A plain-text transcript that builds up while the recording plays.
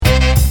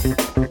Thank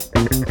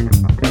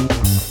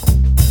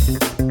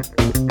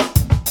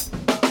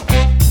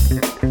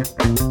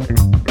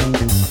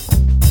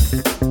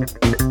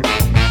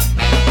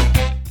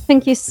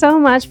you so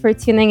much for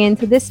tuning in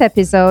to this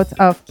episode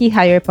of Key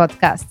Hire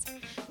Podcast.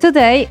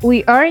 Today,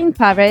 we are in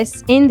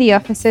Paris in the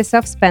offices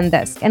of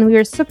Spendesk, and we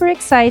are super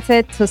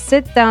excited to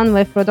sit down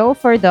with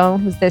Rodolphe Ordon,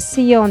 who's the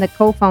CEO and the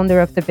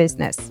co-founder of the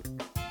business.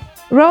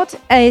 Rod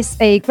is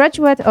a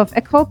graduate of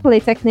École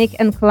Polytechnique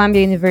and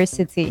Columbia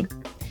University.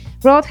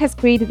 Rod has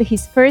created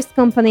his first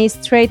company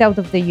straight out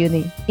of the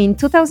uni. In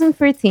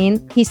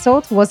 2013, he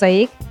sold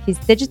Wozaic, his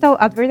digital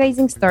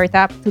advertising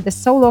startup, to the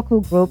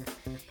SoLocal Group,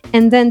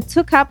 and then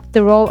took up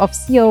the role of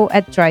CEO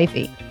at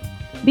Drivey,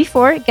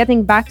 before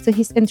getting back to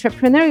his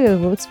entrepreneurial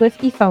roots with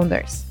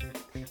eFounders.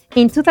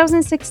 In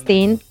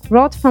 2016,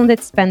 Rod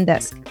founded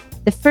Spendesk,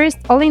 the first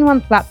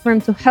all-in-one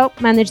platform to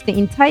help manage the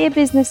entire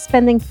business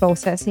spending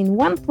process in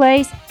one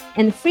place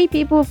and free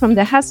people from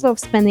the hassle of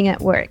spending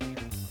at work.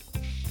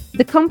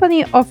 The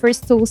company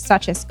offers tools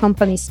such as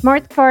company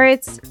smart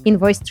cards,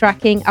 invoice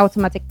tracking,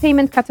 automatic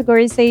payment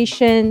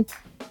categorization,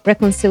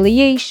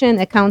 reconciliation,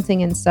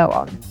 accounting, and so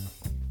on.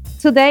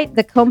 Today,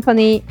 the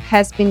company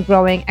has been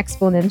growing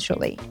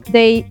exponentially.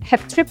 They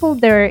have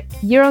tripled their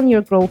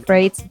year-on-year growth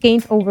rates,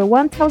 gained over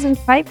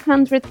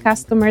 1,500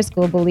 customers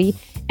globally,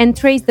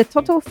 and raised the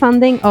total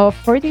funding of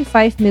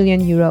 45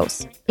 million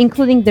euros,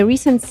 including the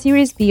recent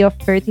Series B of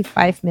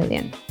 35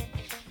 million.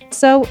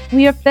 So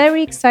we are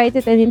very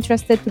excited and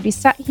interested to be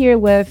sat here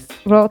with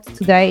Rod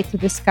today to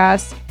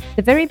discuss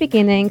the very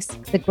beginnings,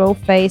 the growth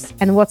phase,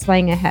 and what's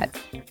lying ahead.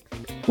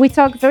 We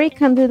talk very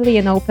candidly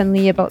and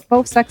openly about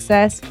both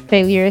success,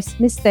 failures,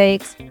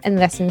 mistakes, and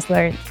lessons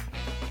learned.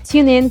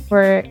 Tune in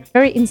for a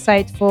very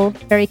insightful,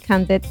 very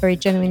candid, very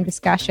genuine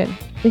discussion.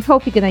 We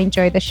hope you're going to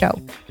enjoy the show.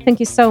 Thank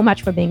you so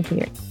much for being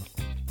here.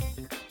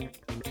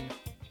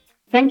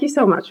 Thank you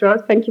so much,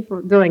 Rod. Thank you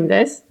for doing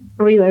this.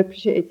 I really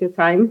appreciate your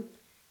time.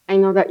 I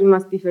know that you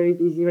must be very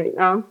busy right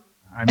now.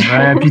 I'm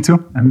very happy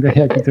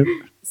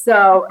to.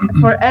 So,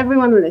 for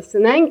everyone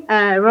listening,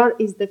 Rod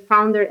is the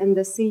founder and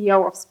the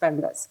CEO of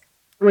Spendesk,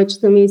 which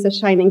to me is a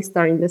shining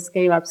star in the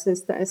scale-up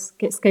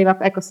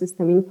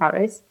ecosystem in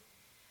Paris.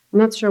 I'm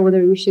not sure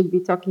whether we should be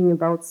talking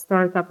about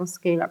startup or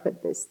scale-up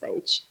at this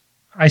stage.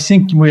 I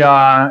think we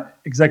are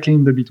exactly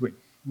in the between.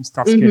 We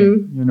start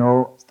scaling.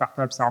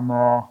 Startups are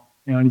more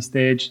early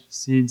stage,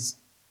 seeds,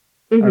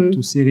 up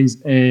to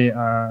Series A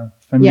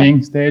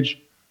funding stage.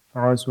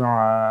 For us, we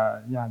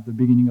are at the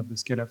beginning of the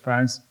scale-up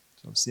phase,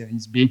 so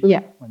Series B,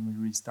 when we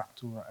really start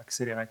to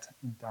accelerate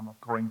in terms of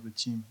growing the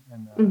team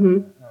and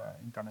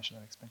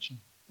international expansion.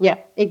 Yeah,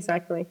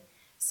 exactly.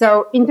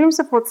 So in terms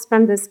of what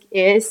Spendesk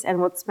is and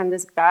what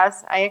Spendesk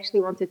does, I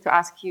actually wanted to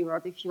ask you,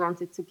 Rod, if you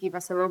wanted to give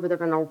us a little bit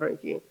of an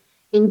overview.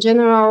 In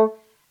general,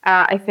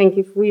 I think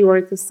if we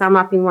were to sum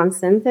up in one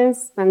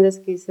sentence,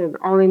 Spendesk is an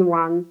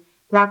all-in-one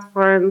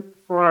platform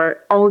for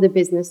all the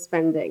business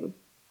spending,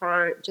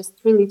 for just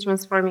really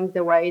transforming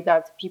the way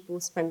that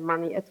people spend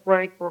money at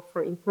work, both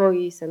for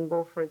employees and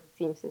both for the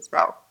teams as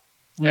well.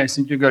 Yeah, I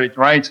think you got it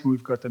right.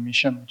 We've got a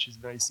mission which is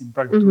very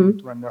simple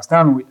to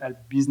understand. We help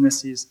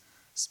businesses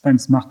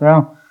spend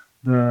smarter.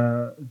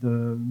 The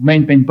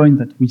main pain point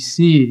that we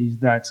see is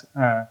that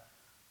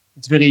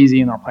it's very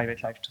easy in our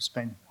private life to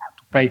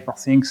pay for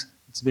things.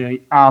 It's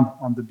very hard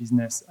on the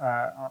business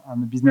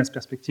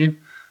perspective.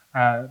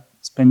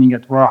 Spending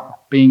at work or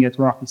paying at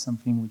work is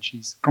something which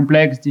is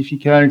complex,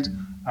 difficult,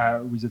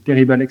 with a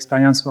terrible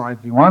experience for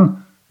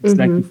everyone. It's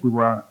like if we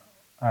were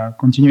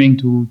continuing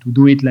to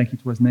do it like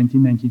it was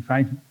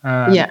 1995.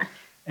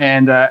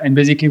 And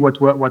basically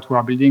what we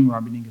are building, we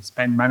are building a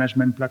spend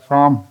management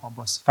platform for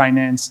both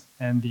finance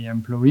and the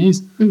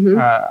employees,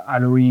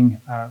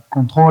 allowing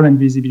control and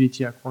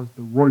visibility across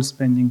the whole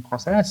spending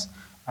process,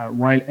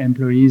 while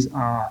employees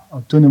are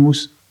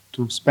autonomous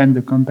to spend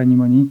the company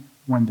money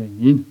when they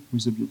need,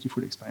 with a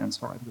beautiful experience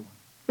for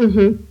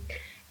everyone.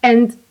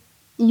 And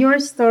your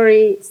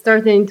story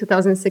started in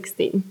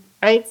 2016,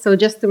 right? So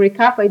just to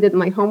recap, I did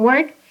my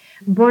homework.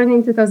 Born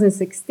in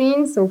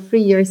 2016, so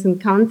 3 years and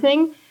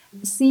counting.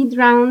 Seed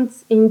round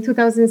in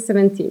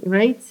 2017,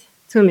 right?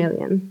 2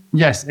 million.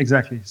 Yes,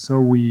 exactly. So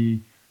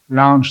we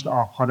launched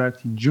our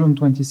product in June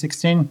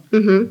 2016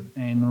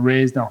 and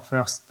raised our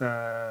first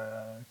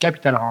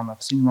capital round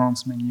of seed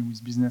rounds, mainly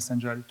with Business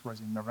Angel. It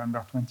was in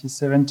November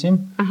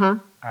 2017.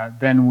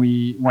 Then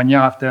 1 year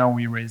after,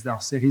 we raised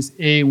our Series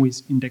A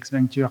with Index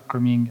Venture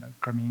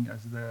coming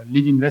as the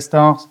lead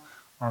investors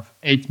of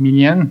 8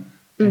 million.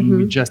 And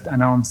we just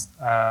announced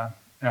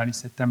early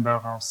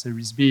September our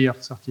Series B of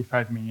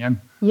 35 million.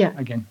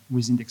 Again,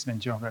 with Index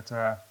Venture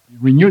that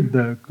renewed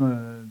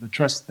the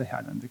trust they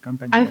had in the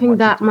company. I think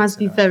that must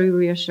be very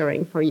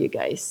reassuring for you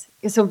guys.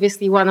 It's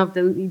obviously one of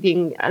the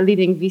leading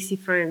VC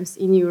firms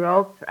in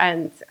Europe,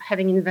 and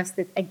having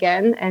invested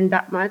again and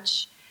that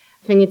much,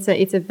 I think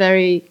it's a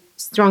very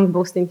strong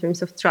boost in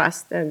terms of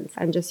trust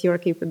and just your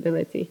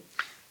capability.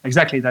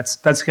 Exactly,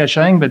 that's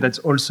reassuring, but that's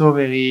also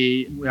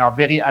we are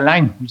very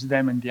aligned with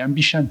them and the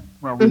ambition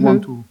where we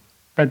want to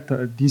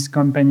put this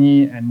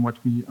company and what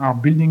we are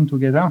building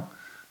together.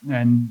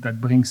 and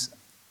that brings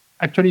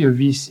actually a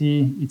VC.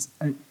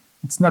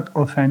 It's not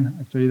often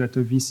actually that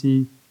a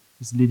VC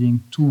is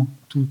leading two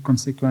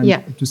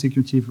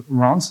consecutive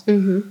rounds.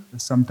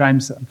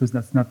 Sometimes because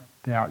that's not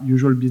their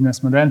usual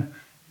business model.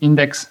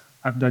 Index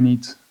have done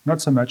it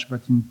not so much,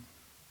 but in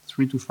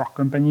 3 to 4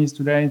 companies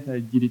today. They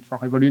did it for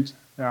Revolut,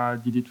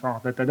 did it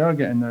for Datadog,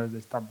 and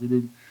they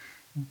started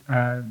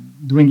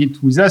doing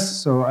it with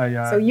us. So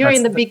you're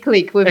in the big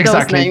clique with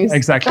those names.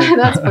 Exactly.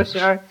 That's for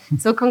sure.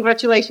 So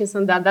congratulations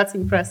on that. That's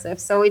impressive.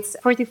 So it's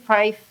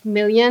 45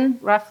 million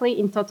roughly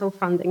in total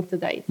funding to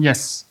date.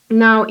 Yes.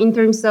 Now, in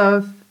terms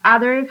of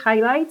other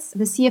highlights,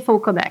 the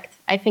CFO Connect.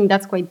 I think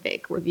that's quite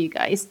big with you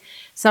guys.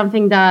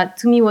 Something that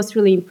to me was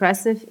really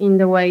impressive in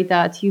the way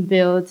that you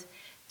build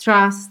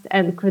trust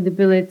and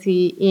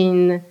credibility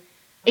in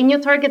your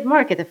target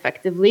market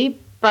effectively,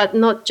 but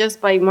not just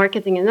by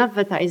marketing and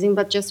advertising,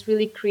 but just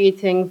really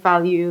creating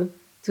value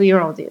to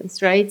your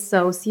audience, right?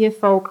 So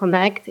CFO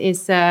Connect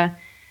is,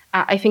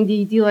 I think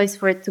the ideal is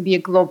for it to be a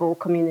global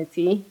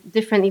community,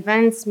 different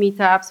events,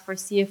 meetups for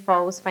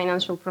CFOs,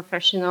 financial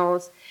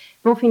professionals,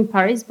 both in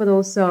Paris, but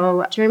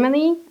also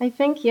Germany, I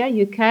think,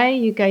 UK.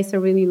 You guys are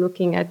really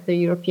looking at the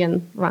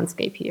European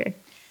landscape here.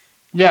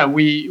 Yeah,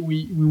 we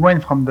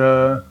went from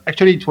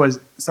actually it was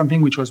something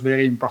which was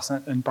very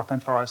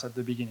important for us at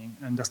the beginning,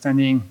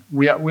 understanding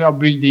we are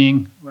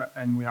building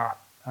and we are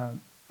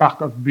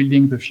part of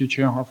building the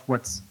future of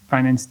what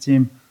finance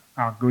team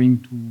are going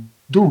to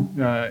do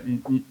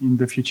in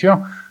the future.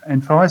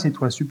 And for us, it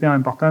was super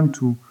important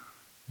to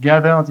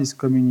gather this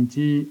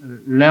community,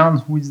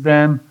 learn with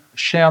them,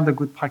 share the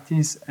good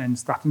practice, and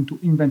starting to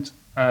invent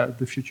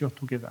the future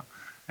together.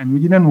 And we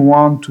didn't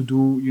want to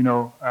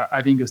do,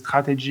 having a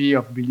strategy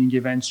of building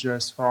events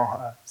just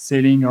for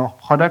selling our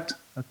product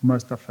that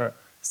most of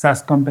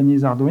SaaS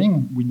companies are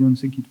doing. We don't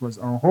think it was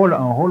our role.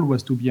 Our role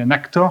was to be an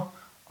actor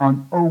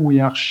on how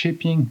we are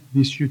shaping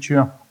this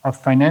future of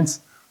finance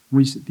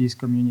with this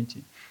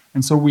community.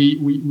 And so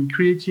we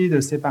created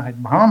a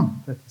separate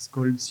brand that is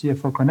called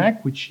CFO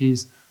Connect, which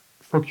is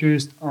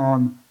focused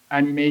on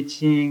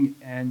animating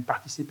and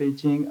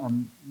participating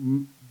on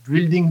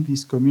building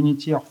this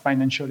community of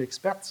financial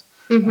experts.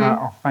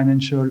 Or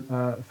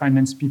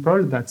finance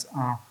people that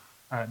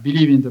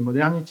believe in the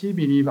modernity,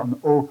 believe on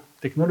how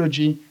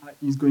technology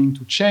is going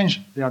to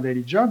change their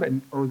daily job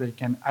and how they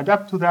can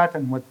adapt to that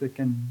and what they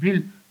can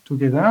build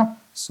together.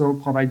 So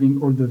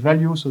providing all the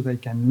value so they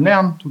can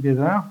learn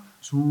together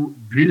to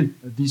build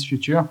this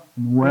future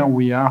and where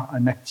we are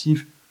an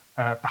active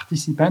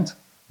participant,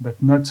 but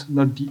not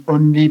the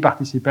only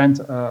participant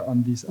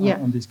on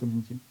this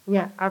community.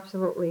 Yeah,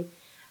 absolutely.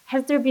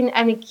 Has there been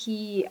any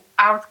key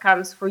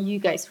outcomes for you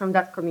guys from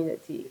that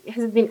community? Has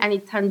there been any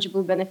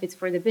tangible benefits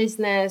for the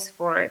business,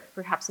 for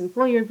perhaps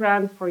employer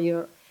brand, for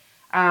your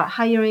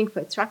hiring, for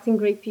attracting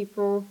great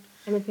people?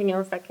 Anything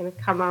else that can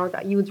come out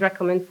that you would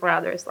recommend for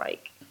others?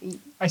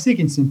 I think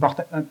it's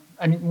important.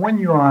 When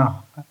you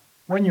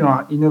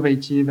are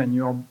innovative and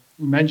you're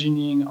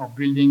imagining or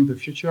building the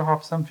future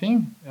of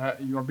something,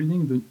 you are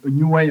building a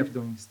new way of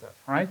doing stuff,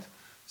 right?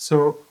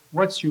 So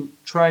what you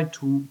try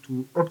to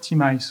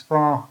optimize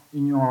for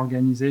in your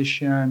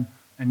organization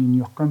and in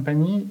your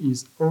company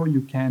is how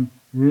you can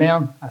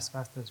learn as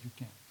fast as you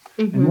can.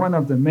 And one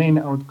of the main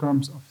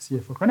outcomes of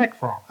CFO Connect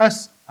for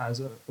us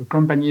as a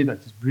company that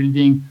is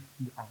building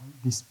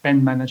this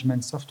spend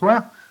management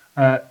software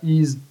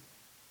is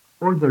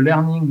all the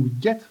learning we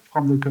get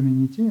from the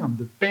community on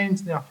the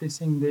pains they are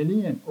facing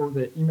daily and how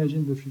they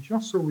imagine the future,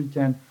 so we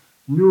can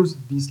use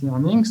these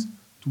learnings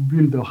to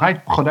build the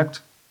right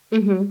product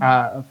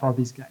for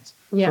these guys.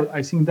 Yeah. So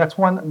I think that's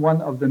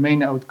one of the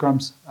main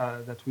outcomes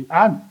that we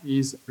had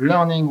is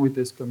learning with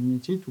this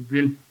community to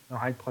build the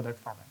right product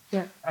for them.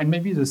 Yeah. And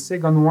maybe the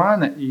second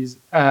one is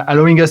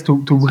allowing us to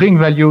bring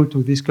value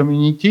to this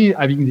community,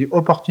 having the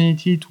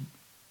opportunity to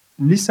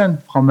listen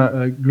from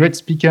great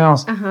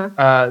speakers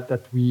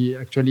that we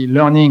actually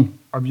learning,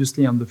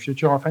 obviously, on the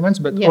future of finance,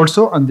 but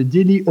also on the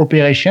daily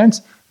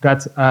operations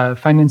that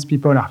finance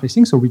people are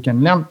facing, so we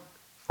can learn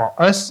for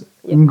us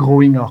in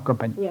growing our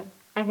company. Yeah,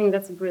 I think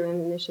that's a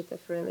brilliant initiative,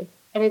 really.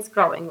 And it's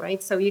growing,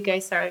 right? So you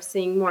guys are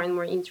seeing more and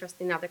more interest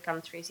in other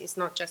countries. It's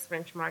not just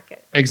French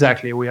market.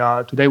 Exactly. We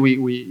are today.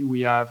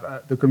 We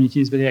have the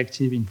community is very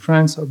active in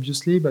France,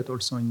 obviously, but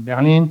also in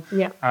Berlin.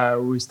 Yeah.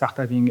 We start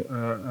having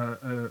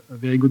a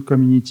very good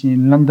community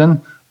in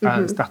London,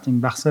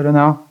 starting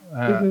Barcelona,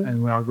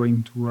 and we are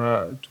going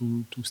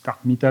to start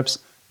meetups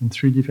in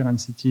 3 different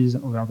cities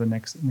over the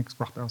next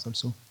quarters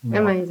also.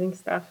 Amazing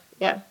stuff.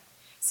 Yeah.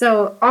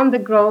 So on the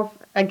growth,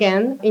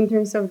 again, in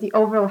terms of the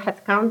overall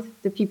headcount,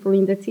 the people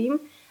in the team,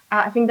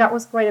 I think that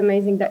was quite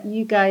amazing that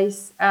you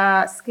guys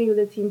scaled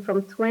the team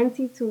from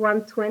 20 to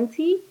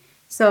 120.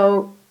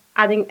 So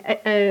adding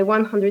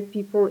 100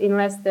 people in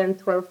less than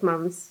 12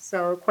 months.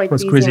 So quite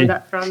busy on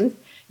that front.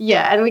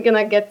 Yeah, and we're going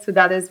to get to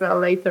that as well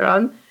later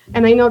on.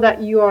 And I know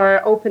that you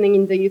are opening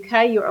in the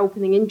UK, you're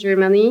opening in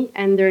Germany,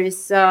 and there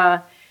is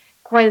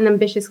quite an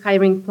ambitious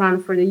hiring plan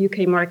for the UK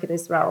market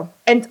as well.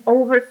 And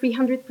over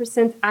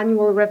 300%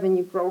 annual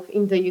revenue growth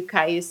in the UK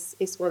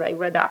is what I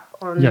read up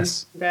on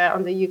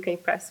the UK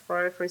press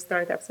for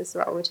startups as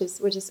well,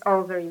 which is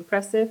all very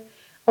impressive.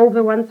 Over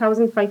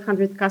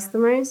 1,500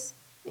 customers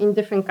in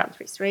different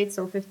countries, right?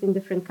 So 15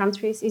 different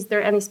countries. Is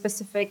there any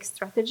specific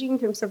strategy in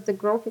terms of the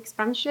growth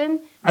expansion,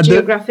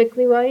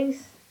 geographically wise?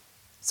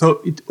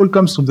 So it all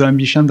comes to the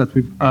ambition that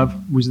we have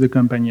with the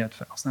company at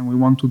first. And we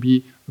want to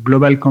be a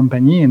global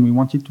company, and we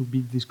wanted to be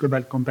this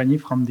global company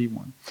from day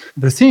one.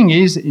 The thing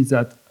is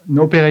that in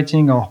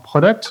operating our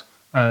product,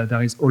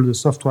 there is all the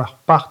software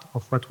part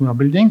of what we are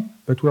building,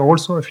 but we are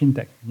also a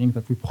fintech, meaning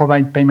that we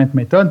provide payment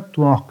method to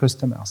our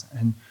customers.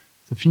 And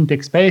the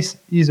fintech space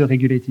is a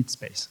regulated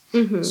space.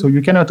 Mm-hmm. So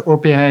you cannot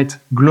operate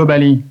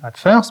globally at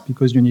first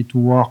because you need to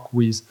work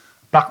with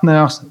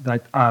partners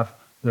that have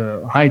the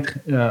right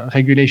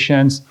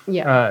regulations,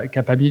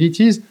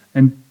 capabilities.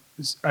 And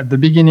at the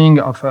beginning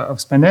of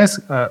Spendesk,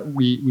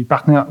 we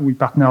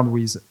partnered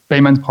with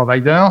payment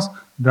providers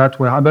that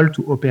were able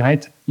to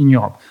operate in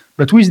Europe.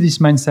 But with this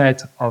mindset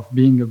of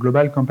being a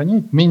global company,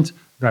 it means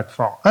that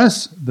for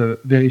us, the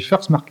very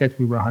first market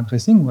we were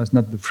addressing was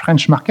not the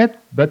French market,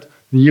 but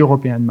the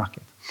European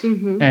market.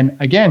 Mm-hmm. And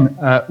again,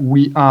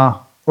 we are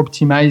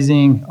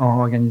optimizing our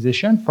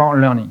organization for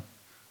learning.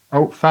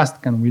 How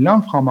fast can we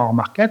learn from our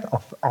market?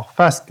 How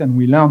fast can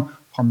we learn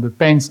from the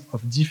pains of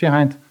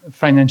different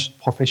financial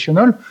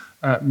professionals,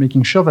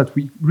 making sure that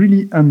we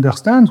really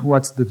understand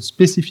what's the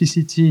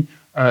specificity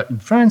in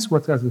France,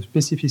 what are the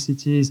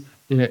specificities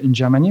in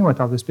Germany, what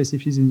are the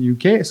specificities in the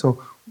UK.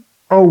 So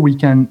how we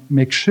can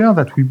make sure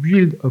that we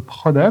build a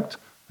product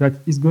that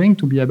is going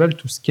to be able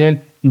to scale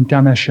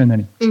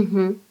internationally.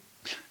 Mm-hmm.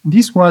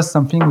 This was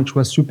something which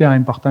was super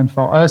important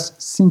for us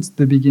since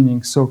the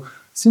beginning. So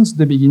since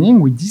the beginning,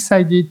 we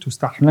decided to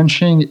start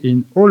launching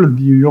in all of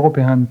the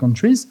European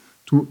countries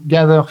to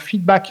gather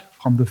feedback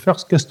from the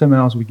first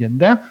customers we get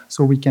there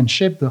so we can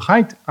shape the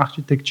right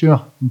architecture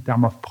in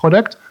terms of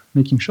product,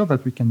 making sure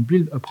that we can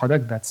build a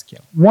product that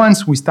scales.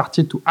 Once we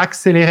started to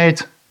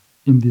accelerate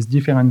in these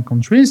different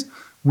countries,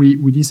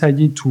 we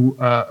decided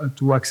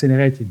to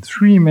accelerate in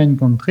three main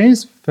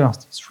countries.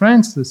 First is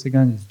France, the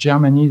second is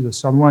Germany, the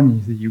third one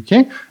is the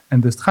UK.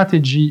 And the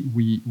strategy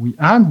we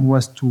had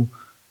was to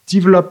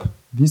develop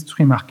these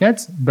three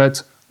markets,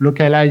 but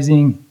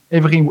localizing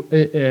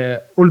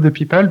all the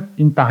people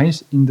in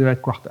Paris in the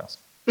headquarters,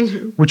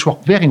 mm-hmm. which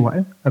worked very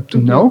well up to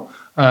mm-hmm. now.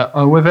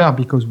 However,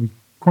 because we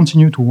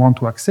continue to want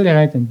to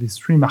accelerate in these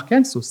three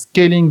markets, so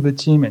scaling the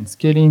team and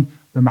scaling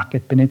the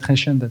market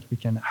penetration that we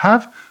can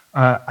have,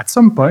 at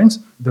some point,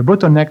 the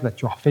bottleneck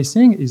that you're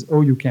facing is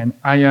how you can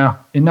hire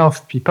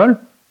enough people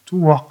to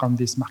work on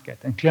this market.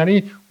 And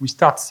clearly, we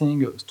start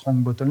seeing a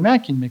strong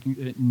bottleneck in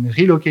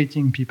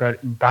relocating people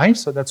in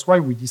Paris. So that's why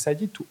we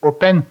decided to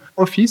open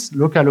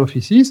local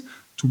offices,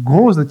 to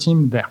grow the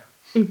team there.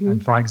 Mm-hmm.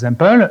 And for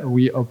example,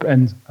 we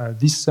opened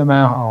this summer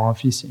our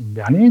office in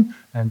Berlin.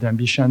 And the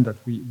ambition that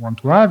we want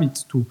to have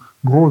is to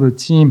grow the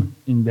team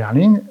in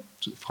Berlin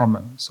from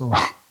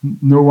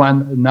no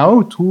one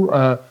now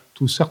to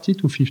 30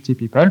 to 50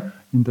 people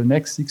in the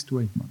next 6 to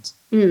 8 months.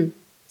 Mm.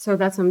 So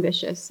that's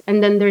ambitious.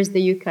 And then there's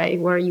the UK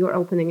where you're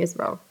opening as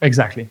well.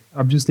 Exactly.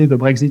 Obviously, the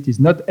Brexit is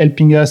not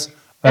helping us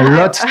a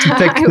lot to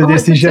take the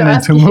decision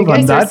and to move on that.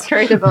 You guys are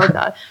scared about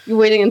that. You're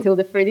waiting until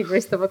the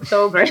 31st of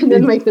October and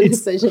then make the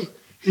decision.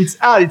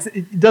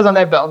 It doesn't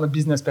have on the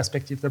business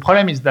perspective. The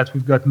problem is that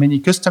we've got many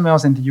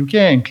customers in the UK,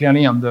 and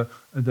clearly on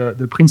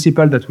the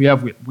principle that we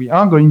have, we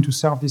are going to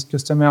serve these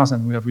customers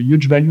and we have a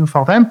huge value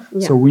for them.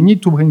 Yeah. So we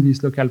need to bring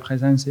this local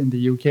presence in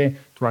the UK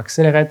to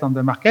accelerate on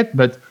the market.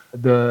 But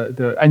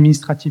the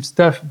administrative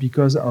stuff,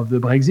 because of the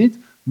Brexit,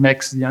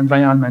 makes the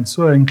environment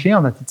so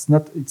unclear that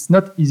it's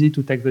not easy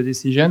to take the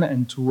decision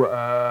and to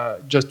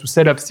just to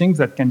set up things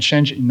that can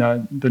change in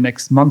the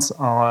next months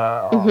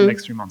or mm-hmm.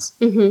 next 3 months.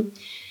 Mm-hmm.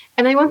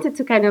 And I wanted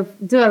to kind of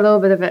do a little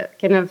bit of a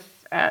kind of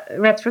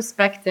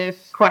retrospective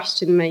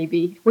question,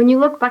 maybe. When you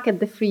look back at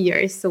the 3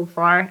 years so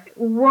far,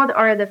 what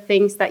are the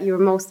things that you're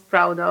most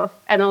proud of?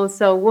 And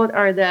also, what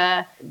are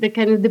the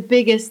kind of the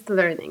biggest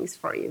learnings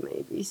for you,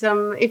 maybe?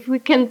 If we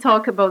can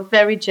talk about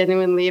very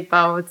genuinely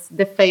about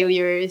the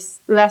failures,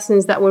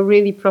 lessons that were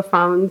really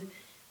profound,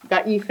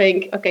 that you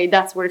think, okay,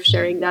 that's worth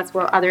sharing, that's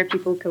what other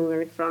people can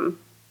learn from.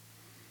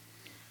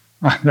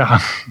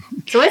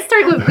 So let's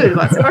start with good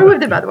ones or with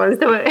the bad ones.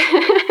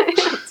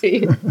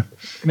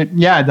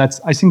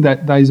 I think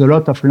that there is a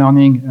lot of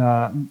learning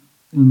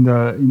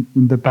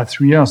in the past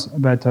 3 years.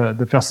 But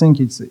the first thing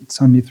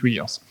it's only 3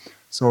 years,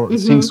 so mm-hmm.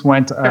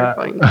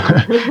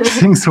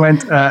 things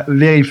went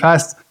very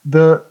fast.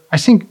 I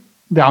think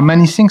there are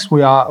many things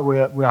we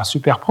are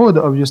super proud.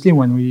 Obviously,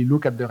 when we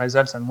look at the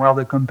results and where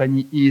the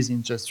company is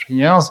in just 3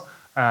 years,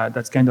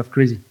 that's kind of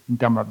crazy in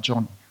terms of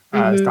journey.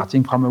 Mm-hmm.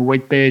 Starting from a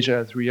web page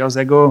 3 years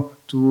ago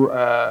to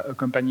a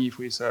company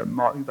with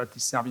that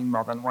is serving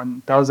more than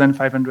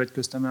 1,500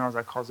 customers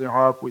across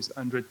Europe with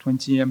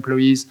 120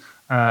 employees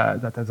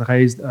that has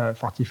raised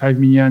 45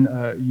 million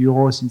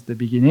euros since the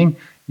beginning.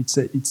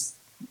 It's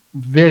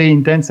very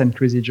intense and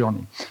crazy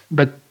journey.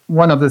 But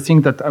one of the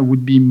things that I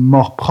would be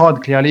more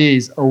proud clearly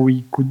is how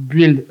we could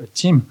build a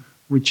team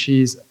which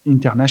is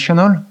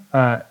international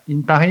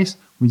in Paris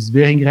with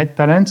very great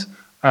talent.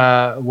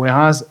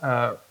 Whereas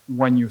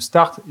when you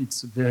start,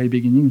 it's the very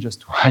beginning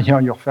just to hire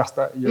your first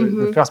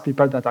the first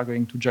people that are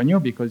going to join you,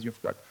 because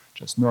you've got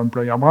just no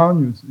employer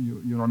brand,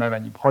 you don't have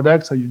any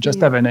product, so you just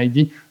have an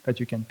idea that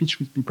you can pitch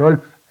with people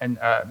and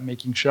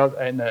making sure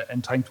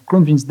and trying to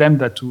convince them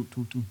that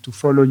to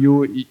follow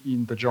you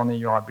in the journey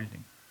you are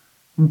building.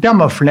 In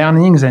terms of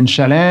learnings and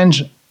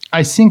challenge,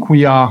 I think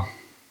we are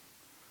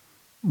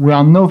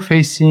now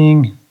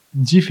facing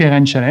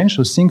different challenges,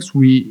 so things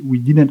we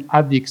didn't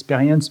have the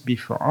experience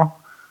before,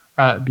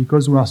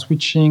 because we are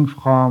switching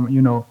from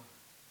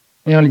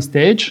early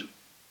stage,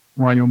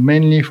 where you're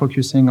mainly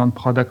focusing on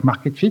product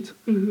market fit,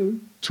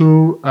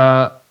 to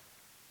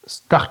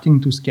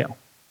starting to scale.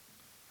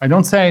 I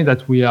don't say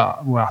that we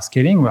are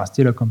scaling. We are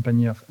still a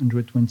company of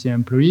 120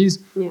 employees.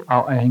 Yeah.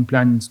 Our hiring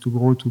plan is to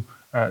grow to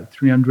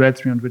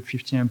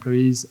 350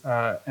 employees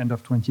end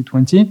of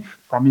 2020.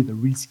 For me, the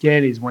real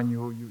scale is when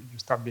you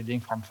start building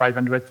from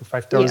 500 to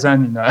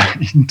 5,000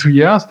 in 2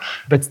 years.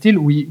 But still,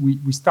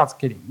 we start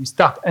scaling. We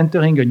start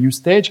entering a new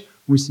stage,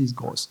 which is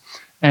growth.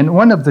 And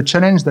one of the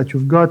challenges that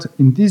you've got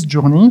in this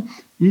journey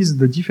is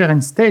the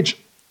different stage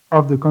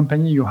of the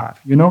company you have.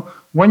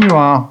 When you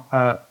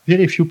are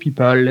very few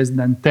people, less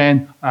than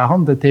 10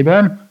 around the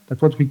table,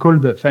 that's what we call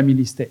the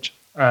family stage.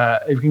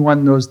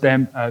 Everyone knows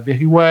them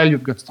very well.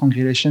 You've got strong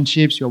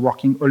relationships. You're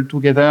working all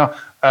together.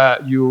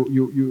 Your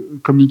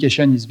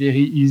communication is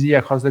very easy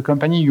across the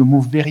company. You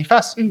move very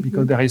fast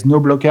because there is no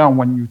blocker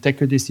when you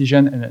take a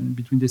decision and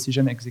between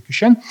decision and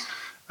execution,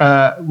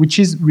 which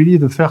is really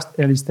the first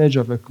early stage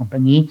of a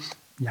company.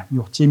 Yeah,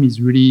 your team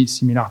is really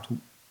similar to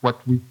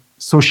what we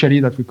socially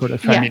that we call a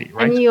family,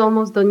 right? And you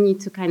almost don't need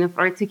to kind of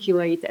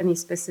articulate any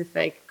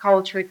specific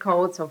culture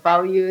codes or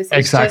values.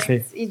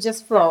 Exactly. It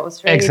just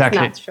flows, right?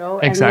 Exactly. It's natural.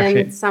 Exactly. And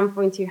then at some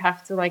point you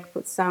have to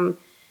put some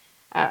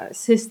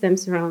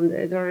systems around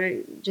it, or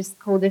just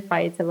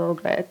codify it a little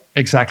bit.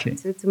 Exactly.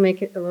 To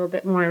make it a little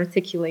bit more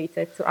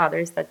articulated to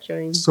others that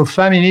join. So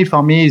family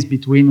for me is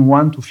between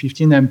 1 to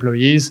 15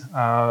 employees,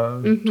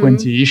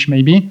 20-ish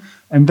maybe.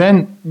 And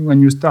then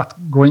when you start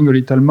growing a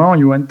little more,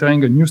 you're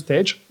entering a new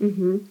stage,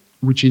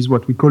 which is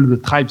what we call the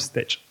tribe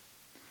stage.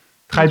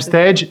 Tribe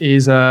stage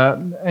is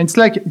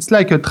it's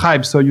like a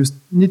tribe. So you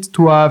need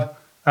to have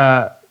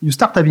you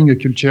start having a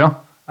culture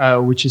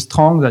which is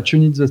strong, that you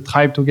need the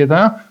tribe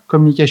together.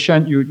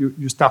 Communication,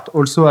 you start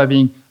also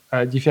having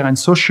different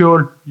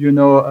social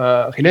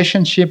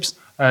relationships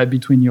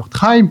between your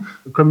tribe.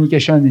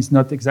 Communication is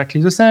not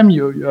exactly the same,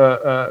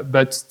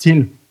 but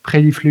still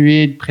pretty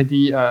fluid.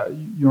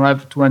 You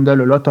have to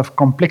handle a lot of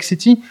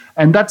complexity,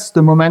 and that's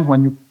the moment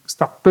when you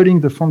start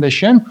putting the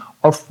foundation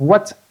of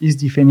what is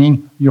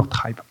defining your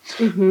tribe.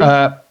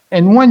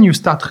 And when you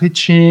start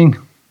reaching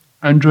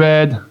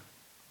 100,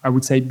 I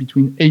would say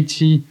between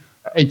 80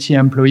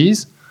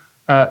 employees,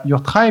 your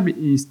tribe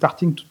is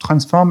starting to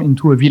transform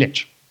into a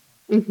village.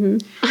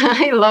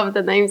 I love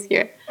the names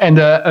here. And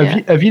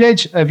a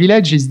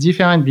village is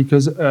different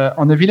because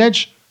on a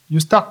village, you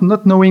start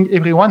not knowing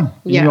everyone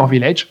in your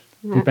village.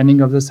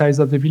 Depending on the size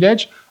of the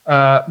village,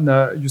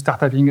 you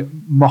start having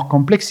more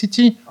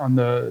complexity on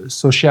the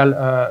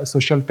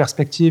social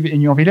perspective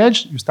in your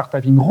village. You start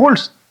having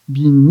roles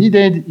being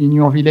needed in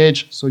your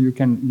village, so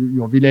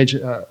your village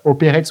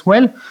operates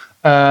well,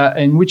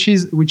 and which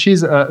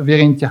is a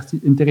very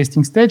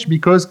interesting stage,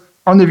 because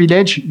on the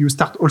village you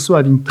start also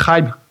having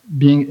tribe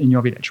being in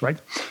your village, right?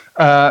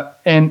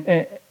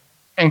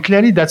 And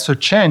clearly, that's a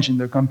change in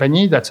the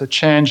company. That's a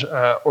change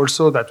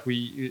also that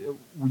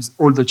with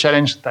all the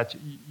challenge that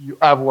you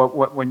have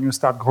when you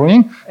start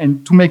growing.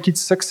 And to make it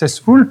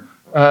successful,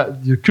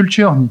 the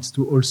culture needs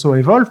to also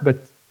evolve, but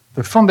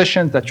the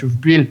foundation that you've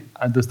built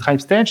at the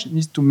tribe stage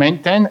needs to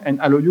maintain and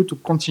allow you to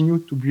continue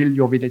to build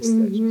your village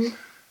stage.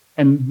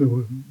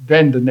 And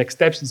then the next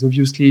steps is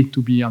obviously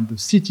to be on the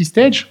city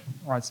stage,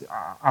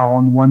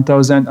 around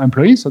 1,000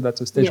 employees. So that's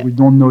a stage we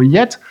don't know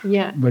yet,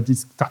 but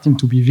it's starting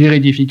to be very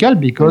difficult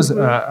because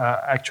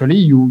actually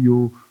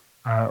you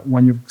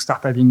when you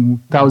start having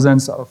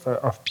thousands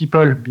of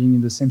people being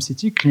in the same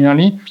city,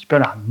 clearly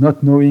people are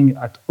not knowing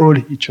at all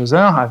each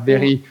other, have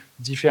very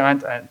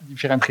different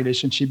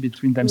relationship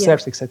between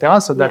themselves,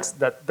 etc. So that's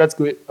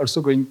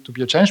also going to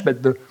be a change.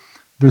 But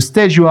the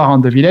stage you are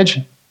on the village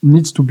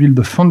needs to build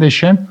the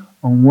foundation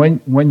on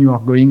when you are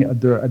going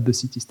at the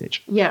city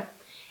stage. Yeah.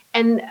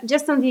 And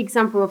just on the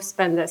example of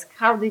Spendesk,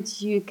 how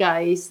did you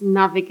guys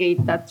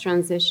navigate that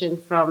transition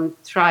from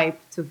tribe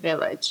to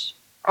village?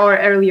 Or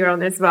earlier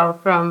on as well,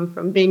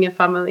 from being a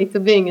family to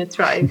being a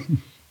tribe?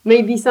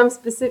 Maybe some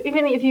specific,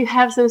 even if you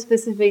have some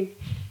specific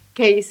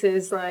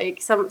cases,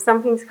 like some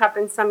things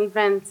happened, some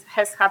event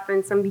has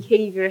happened, some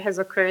behavior has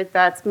occurred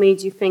that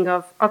made you think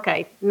of,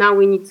 okay, now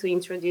we need to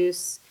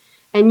introduce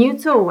a new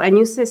tool, a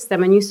new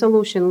system, a new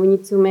solution. We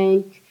need to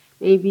make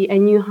maybe a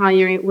new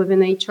hire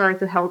within HR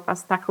to help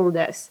us tackle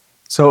this.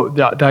 So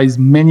there is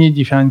many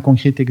different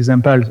concrete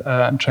examples.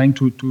 I'm trying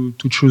to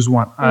choose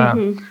one.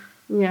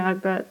 Yeah, I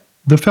bet.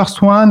 The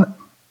first one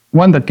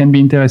that can be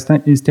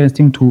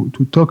interesting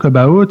to talk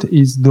about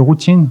is the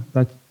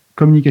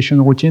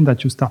communication routine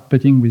that you start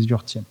putting with your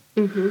team.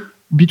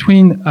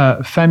 Between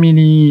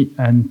family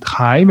and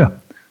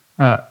tribe,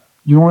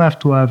 you don't have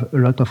to have a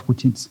lot of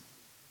routines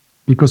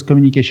because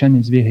communication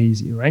is very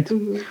easy, right?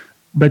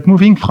 But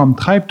moving from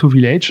tribe to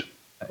village,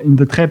 in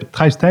the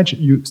tribe stage,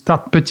 you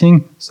start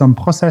putting some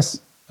process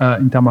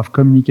in terms of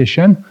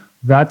communication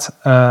that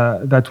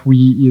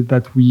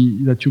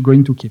you're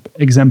going to keep.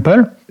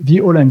 Example, the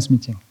all hands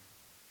meeting.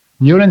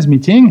 The all hands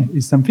meeting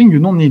is something you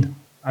don't need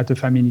at a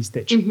family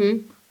stage.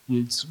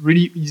 It's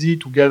really easy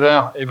to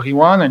gather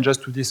everyone and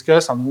just to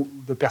discuss on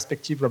the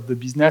perspective of the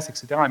business,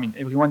 etc. I mean,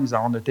 everyone is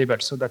around the table,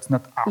 so that's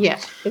not hard. Yeah,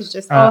 it's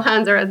just all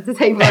hands are at the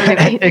table.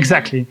 Anyway.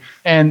 Exactly.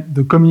 And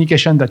the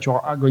communication that you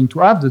are going to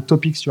have, the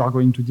topics you are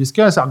going to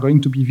discuss are going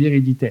to be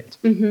very detailed.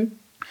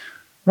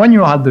 When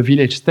you are at the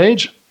village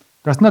stage,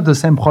 that's not the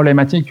same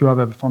problematic you have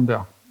as a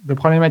founder. The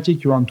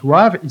problematic you want to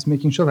have is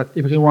making sure that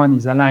everyone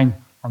is aligned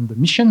on the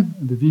mission,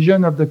 the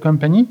vision of the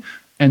company,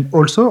 and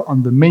also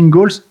on the main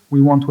goals we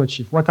want to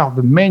achieve. What are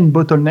the main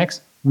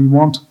bottlenecks we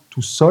want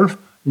to solve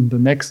in the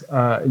next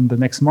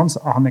month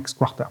or next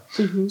quarter?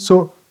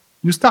 So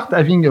you start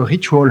having a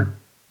ritual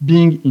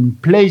being in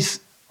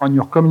place on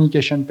your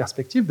communication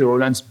perspective. The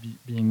all hands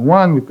being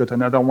one. We've got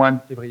another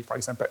one every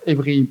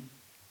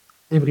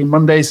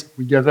Mondays,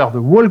 we gather the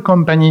whole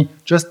company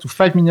just to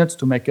 5 minutes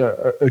to make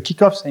a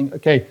kickoff saying,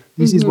 okay,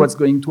 this is what's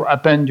going to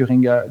happen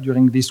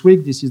during this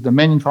week. This is the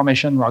main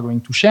information we are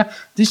going to share.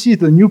 This is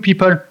the new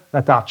people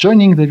that are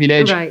joining the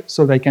village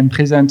so they can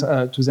present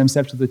to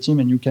themselves, to the team,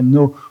 and you can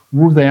know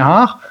who they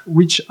are,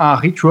 which are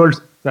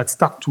rituals that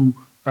start to,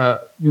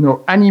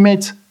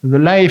 animate the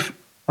life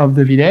of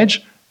the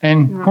village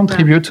and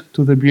contribute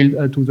to the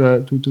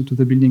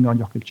building of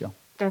your culture.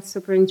 That's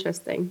super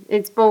interesting.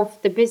 It's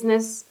both the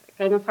business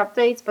kind of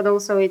updates, but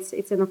also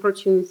it's an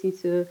opportunity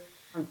to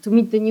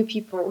meet the new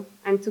people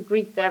and to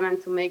greet them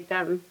and to make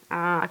them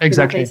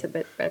place a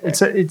bit better.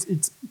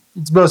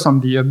 It's both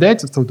on the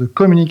update, so the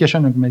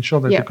communication and make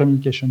sure that the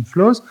communication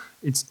flows.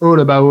 It's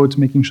all about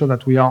making sure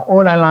that we are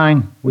all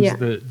aligned with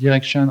the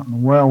direction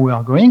on where we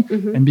are going.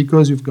 And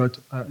because you've got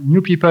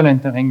new people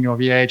entering your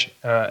village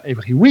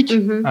every week,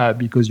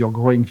 because you're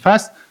growing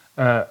fast,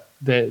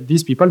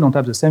 these people don't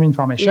have the same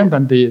information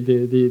than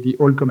the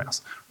old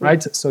commerce,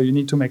 right? So you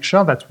need to make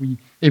sure that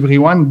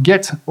everyone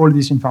gets all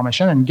this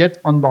information and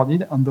get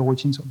onboarded on the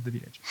routines of the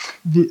village.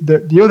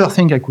 The other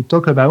thing I could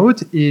talk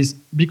about is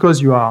because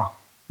you are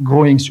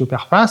growing super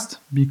fast,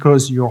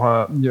 because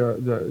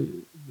the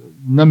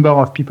number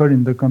of people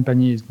in the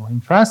company is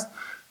growing fast,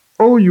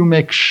 how you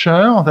make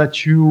sure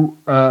that you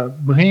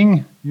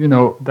bring,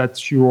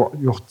 that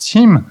your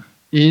team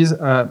is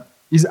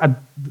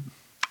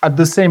at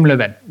the same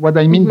level. What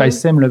I mean by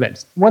same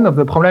levels. One of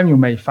the problems you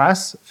may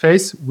face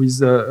with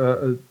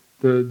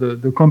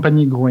the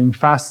company growing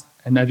fast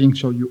and having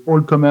you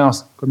all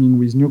commerce coming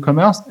with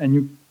newcomers, and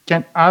you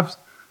can have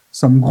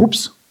some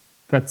groups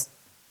that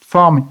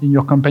form in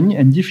your company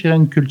and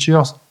different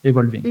cultures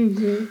evolving.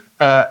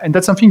 And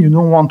that's something you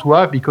don't want to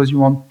have because you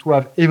want to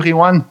have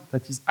everyone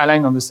that is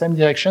aligned on the same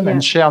direction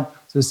and share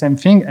the same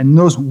thing and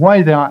knows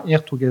why they are here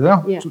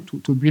together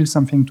to build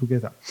something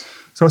together.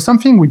 So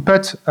something we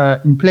put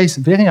in place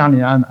very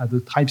early on at the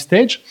tribe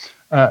stage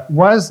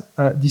was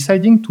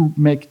deciding to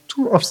make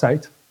 2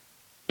 offsites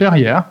per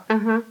year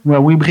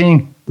where we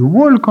bring the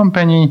whole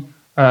company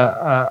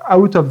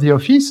out of the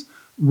office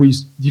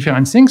with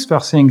different things.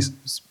 First things,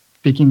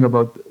 speaking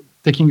about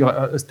taking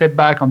a step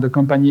back on the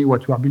company,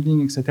 what we are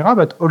building, etc.,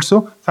 but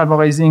also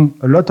favorizing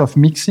a lot of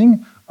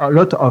mixing, a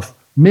lot of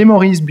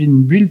memories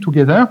being built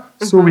together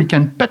so we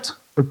can put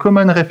a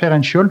common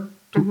referential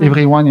to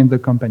everyone in the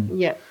company.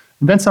 Yeah.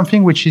 And that's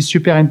something which is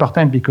super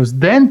important because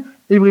then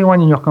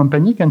everyone in your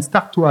company can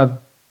start to have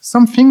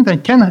something they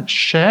can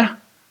share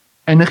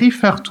and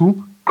refer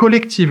to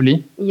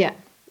collectively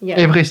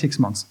every 6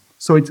 months.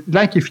 So it's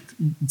like if it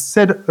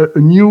set a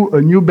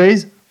new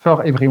base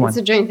for everyone. It's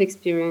a joint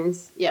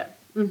experience. Yeah.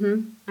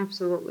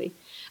 Absolutely.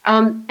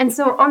 And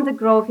so on the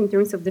growth in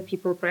terms of the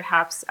people,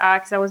 perhaps,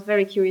 because I was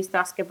very curious to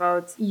ask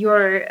about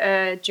your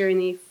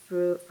journey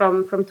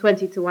from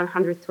 20 to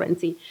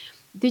 120.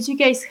 Did you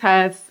guys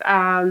have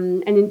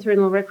an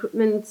internal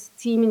recruitment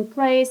team in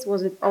place?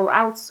 Was it all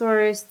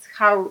outsourced?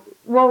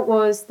 What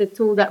was the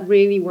tool that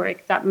really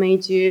worked that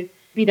made you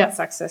be that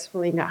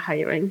successful in that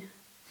hiring?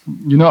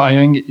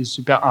 Hiring is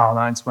super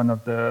hard. It's one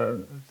of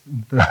the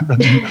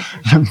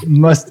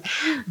most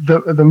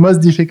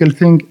difficult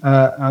thing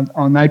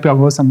on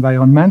hypergrowth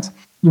environment.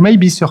 You may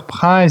be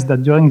surprised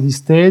that during this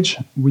stage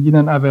we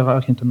didn't have a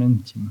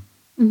recruitment team.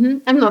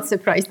 I'm not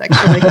surprised,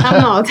 actually. I'm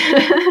not.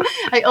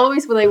 I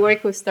always, when I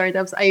work with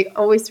startups, I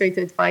always try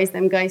to advise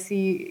them, guys,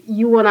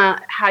 you want to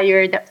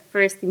hire that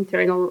first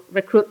internal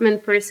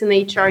recruitment person,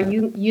 HR,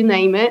 you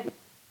name it,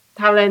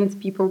 talent,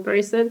 people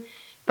person.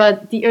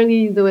 But the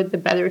earlier you do it, the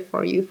better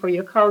for you, for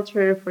your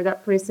culture, for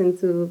that person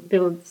to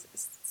build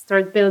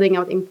start building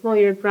out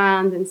employer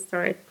brand and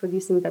start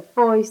producing that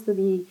voice to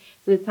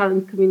the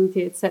talent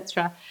community,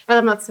 etc. But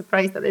I'm not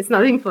surprised that it's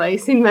not in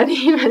place in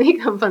many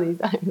companies.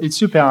 It's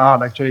super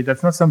hard, actually.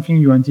 That's not something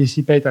you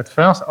anticipate at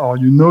first, or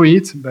you know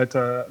it, but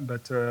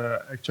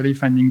actually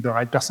finding the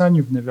right person,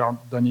 you've never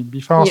done it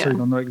before, so you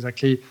don't know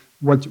exactly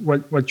what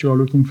you're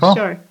looking for.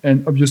 Sure.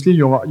 And obviously,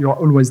 you're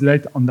always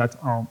late on that.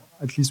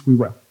 At least we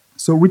were.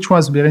 So, which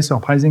was very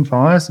surprising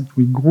for us.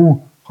 We grew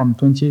from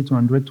 20 to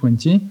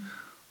 120,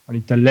 a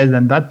little less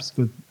than that,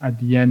 because at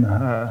the end,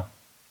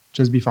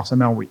 just before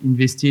summer, we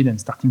invested and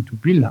starting to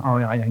build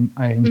our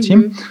hiring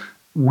team.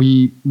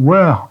 We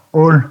were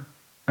all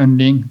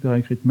handling the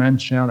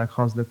recruitment shared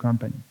across the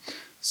company.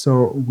 So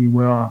we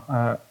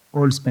were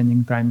all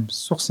spending time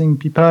sourcing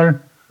people.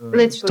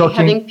 Literally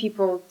having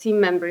people, team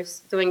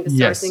members, doing the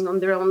sourcing on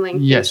their own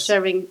LinkedIn,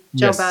 sharing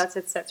job ads,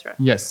 etc.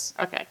 Yes.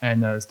 Okay. And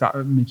start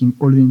making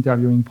all the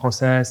interviewing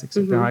process,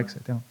 etc.,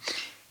 etc.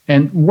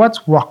 And what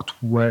worked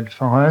well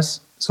for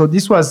us, so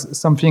this was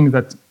something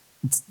that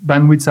it's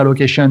bandwidth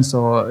allocation, so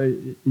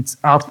it's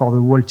hard for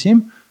the whole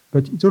team,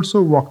 but it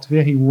also worked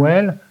very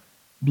well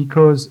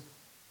because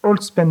all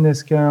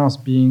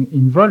Spendeskers being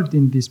involved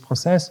in this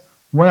process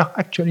were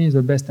actually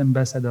the best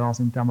ambassadors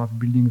in terms of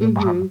building the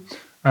brand.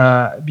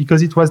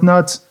 Because it was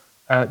not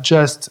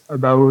just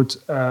about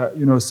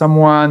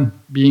someone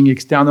being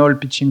external,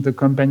 pitching the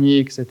company,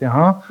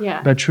 etc.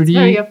 Yeah, but really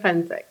very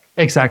authentic.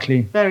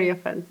 Exactly. Very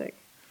authentic.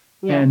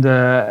 Yeah. And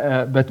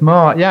but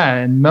more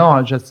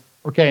just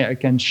I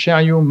can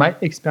share you my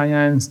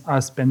experience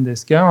as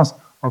Spendeskers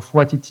of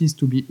what it is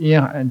to be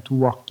here and to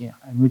work here,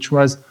 and which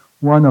was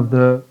one of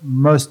the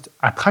most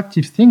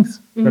attractive things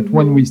that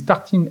when we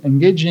started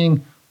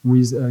engaging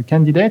with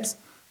candidates,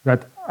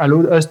 that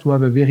allowed us to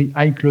have a very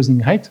high closing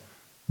rate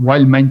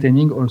while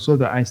maintaining also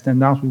the high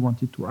standards we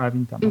wanted to have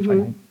in terms of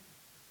hiring.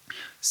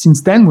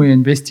 Since then, we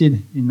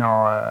invested in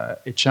our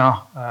HR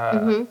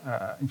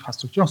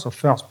infrastructure. So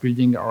first,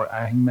 building our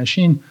hiring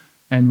machine,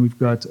 and we've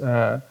got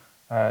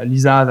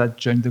Lisa that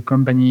joined the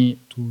company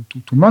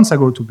 2 months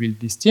ago to build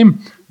this team,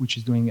 which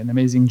is doing an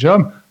amazing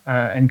job.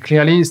 And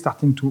clearly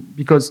starting to,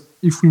 because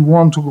if we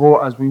want to grow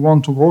as we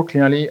want to grow,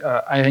 clearly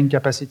hiring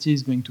capacity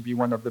is going to be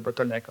one of the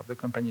bottlenecks of the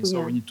company.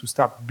 So we need to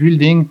start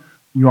building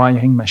your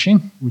hiring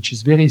machine, which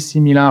is very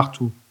similar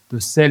to the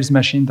sales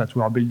machine that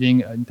we are building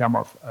in terms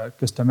of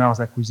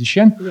customers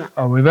acquisition. Yeah.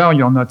 However,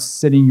 you're not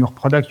selling your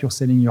product, you're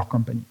selling your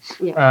company.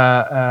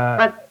 Yeah.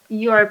 But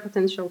your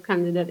potential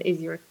candidate is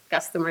your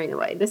customer in a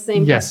way. The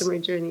same customer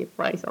journey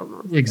applies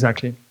almost.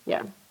 Exactly.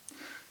 Yeah.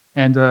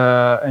 And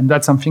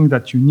that's something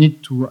that you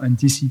need to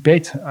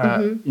anticipate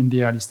in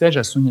the early stage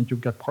as soon as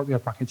you've got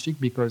product market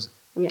fit, because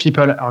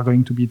people are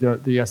going to be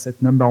the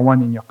asset number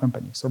one in your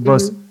company. So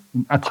both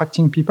in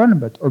attracting people,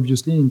 but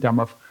obviously in terms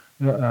of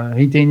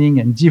retaining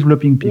and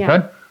developing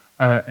people.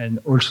 And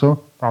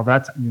also for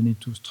that, you need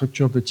to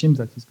structure the team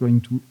that is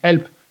going to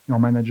help your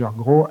manager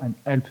grow and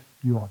help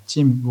your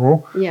team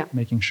grow,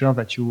 making sure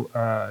that you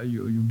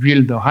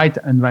build the right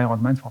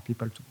environment for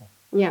people to grow.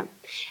 Yeah.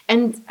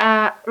 And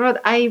Rod,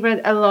 I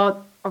read a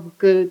lot of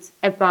good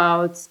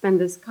about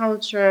Spendesk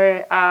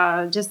culture,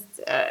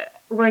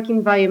 work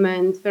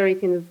environment, very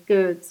kind of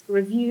good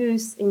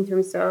reviews in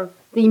terms of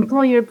the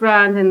employer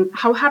brand and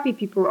how happy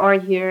people are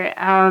here.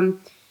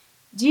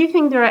 Do you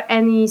think there are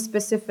any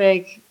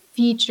specific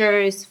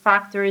features,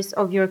 factors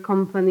of your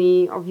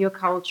company, of your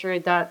culture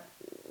that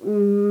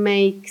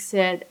makes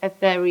it a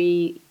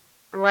very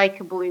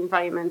likable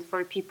environment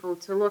for people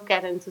to look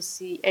at and to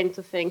see and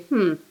to think,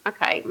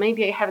 okay,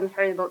 maybe I haven't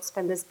heard about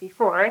Spendesk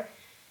before,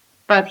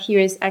 but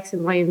here's X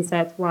and Y and Z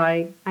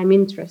why I'm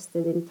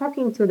interested in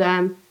talking to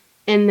them.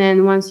 And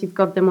then once you've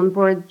got them on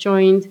board,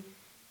 joined,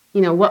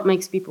 what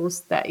makes people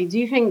stay? Do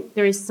you think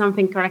there is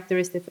something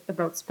characteristic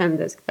about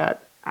Spendesk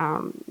that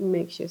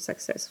makes you a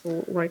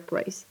successful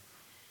workplace?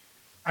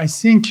 I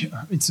think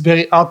it's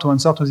very hard to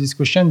answer to this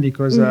question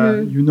because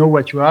you know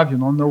what you have, you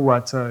don't know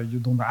what you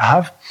don't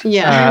have.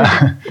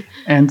 Yeah.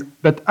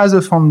 But as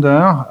a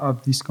founder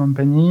of this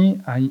company,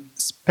 I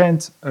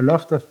spent a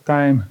lot of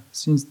time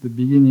since the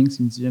beginning,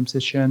 since the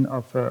inception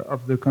of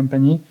the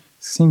company,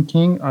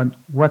 thinking on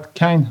what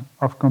kind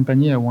of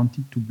company I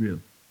wanted to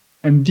build.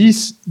 And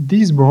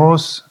this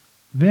brought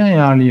very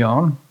early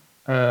on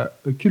a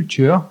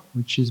culture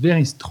which is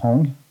very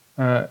strong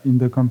in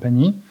the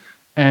company,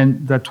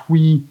 and that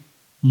we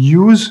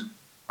use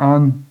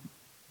on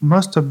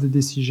most of the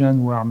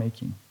decision we are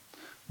making.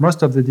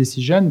 Most of the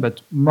decision, but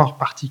more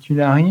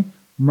particularly,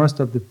 most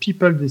of the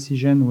people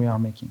decision we are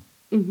making.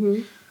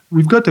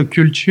 We've got a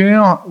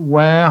culture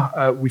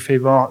where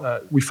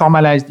we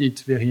formalized it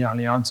very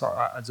early on, so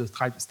at the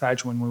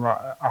stage when we were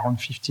around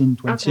 15,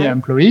 20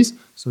 employees.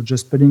 So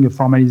just putting a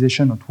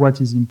formalization of what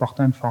is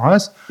important for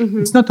us.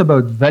 It's not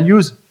about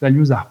values.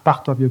 Values are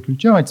part of your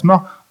culture. It's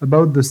more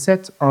about the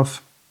set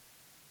of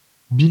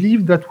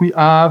belief that we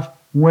have,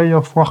 way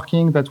of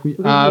working that we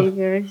have.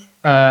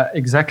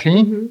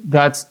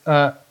 That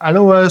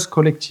allow us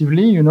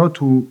collectively,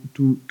 to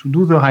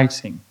do the right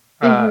thing.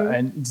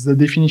 And it's the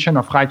definition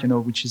of right,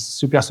 which is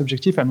super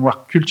subjective, and where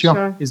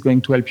culture is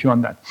going to help you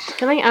on that.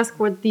 Can I ask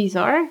what these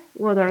are?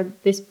 What are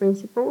these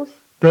principles?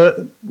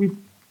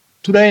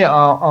 Today,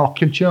 our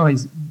culture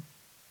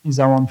is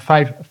around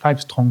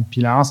five strong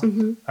pillars,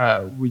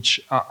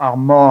 which are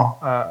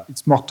more.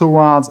 It's more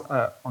towards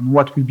on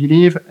what we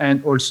believe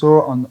and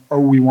also on how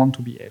we want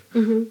to behave.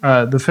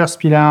 The first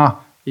pillar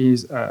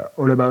is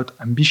all about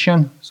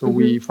ambition. So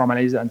we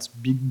formalize that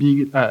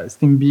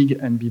think big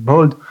and be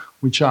bold,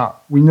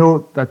 we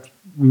know that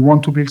we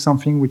want to build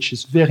something which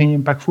is very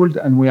impactful,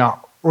 and we are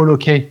all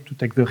okay to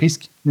take the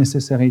risk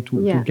necessary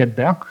to get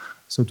there.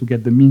 So to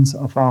get the means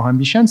of our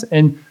ambitions.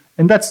 And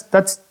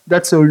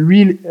that's a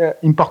real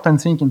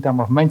important thing in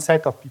terms of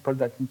mindset of people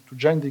that need to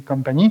join the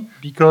company,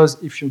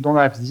 because if you don't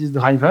have this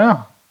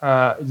driver,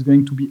 it's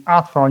going to be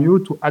hard for you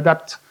to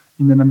adapt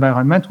in an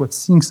environment where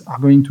things are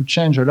going to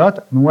change a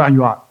lot and where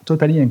you are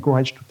totally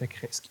encouraged to take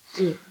risk.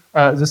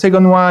 The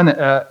second one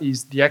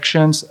is the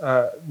actions.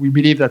 We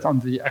believe that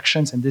on the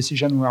actions and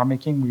decisions we are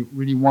making, we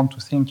really want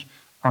to think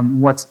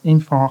on what's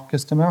in for our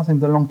customers in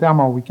the long term,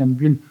 or we can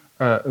build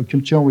a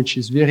culture which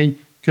is very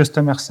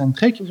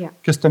customer-centric,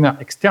 customer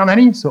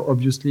externally, so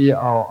obviously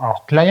our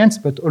clients,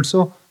 but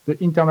also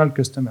the internal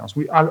customers.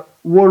 We are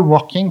all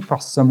working for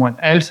someone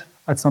else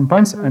at some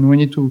points, and we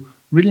need to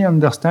really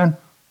understand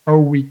how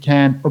we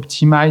can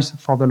optimize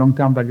for the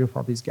long-term value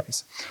for these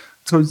guys.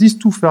 So these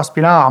two first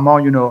pillars are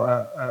more,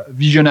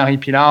 visionary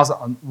pillars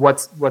on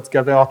what's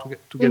gathered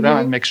together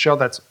and make sure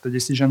that the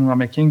decisions we're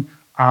making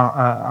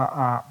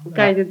are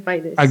guided by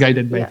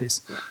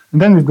this.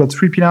 And then we've got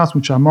three pillars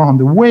which are more on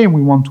the way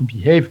we want to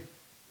behave.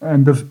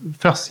 And the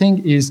first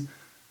thing is,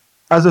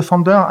 as a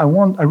founder,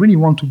 I really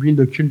want to build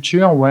a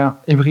culture where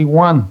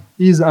everyone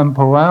is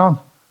empowered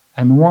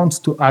and wants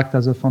to act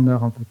as a founder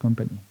of the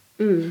company.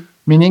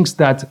 Meaning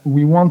that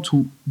we want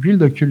to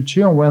build a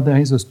culture where there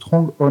is a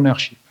strong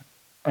ownership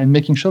and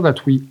making sure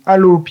that we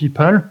allow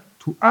people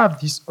to have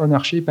this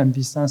ownership and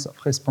this sense of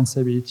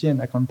responsibility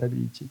and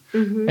accountability.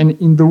 And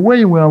in the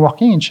way we are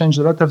working, it changed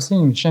a lot of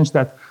things. It changed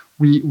that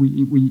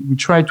we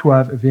try to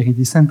have a very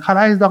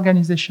decentralized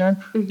organization,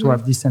 to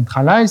have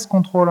decentralized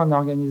control on the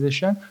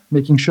organization,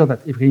 making sure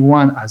that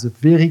everyone has a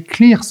very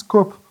clear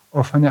scope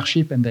of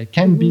ownership and they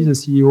can be the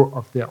CEO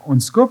of their own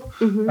scope,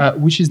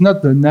 which is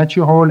not the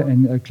natural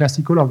and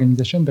classical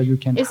organization that you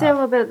can have. Is it a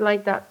little bit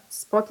like that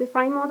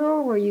Spotify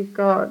model where you've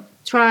got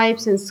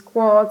tribes and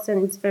squads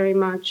and it's very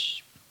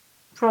much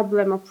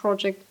problem or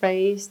project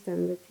based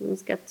and the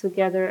teams get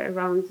together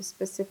around a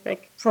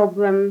specific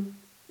problem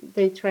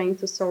they're trying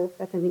to solve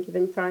at any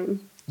given time?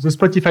 The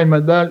Spotify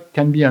model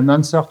can be an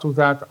answer to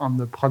that on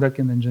the product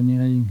and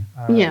engineering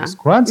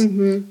squads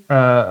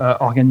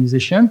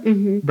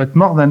organization. But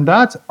more than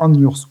that, on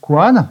your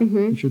squad,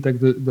 if you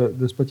take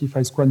the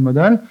Spotify squad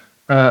model,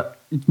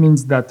 it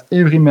means that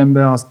every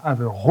members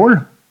have a role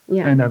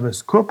and have a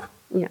scope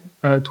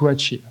to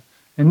achieve.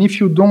 And if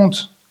you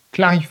don't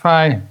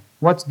clarify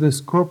what's the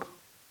scope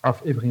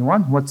of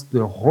everyone, what's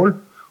the role,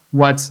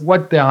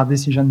 what they are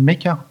decision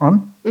maker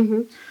on,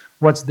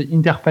 what's the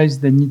interface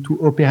they need to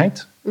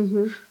operate,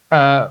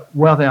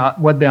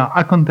 what they are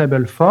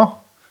accountable for,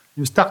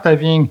 you start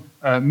having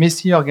a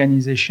messy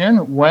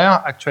organization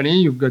where actually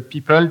you've got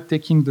people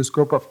taking the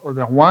scope of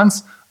other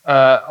ones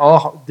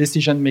or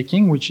decision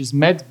making, which is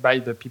made by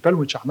the people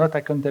which are not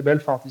accountable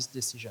for this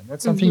decision.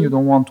 That's something you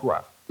don't want to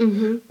have.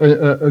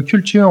 A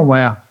culture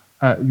where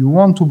you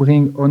want to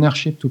bring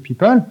ownership to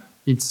people,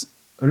 it's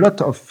a lot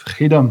of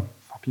freedom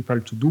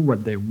people to do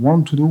what they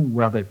want to do,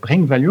 where they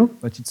bring value,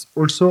 but it's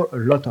also a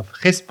lot of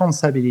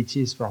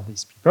responsibilities for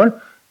these people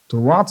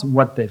towards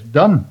what they've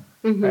done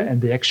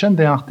and the action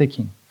they are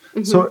taking.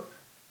 So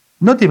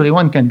not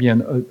everyone can be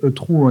a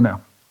true owner.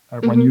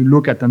 When you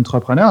look at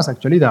entrepreneurs,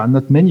 actually, there are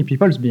not many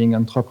people being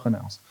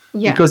entrepreneurs.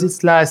 Because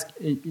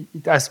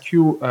it asks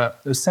you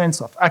a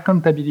sense of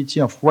accountability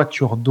of what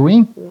you're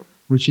doing,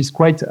 which is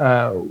quite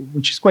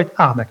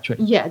hard,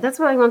 actually. Yeah, that's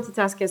what I wanted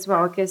to ask as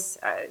well, because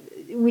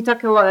we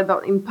talk a lot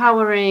about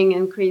empowering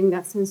and creating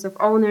that sense of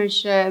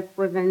ownership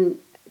within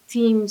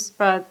teams,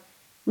 but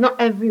not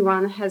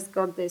everyone has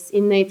got this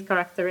innate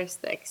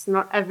characteristics.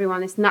 Not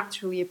everyone is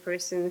naturally a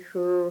person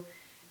who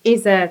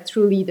is a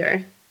true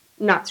leader,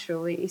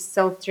 naturally is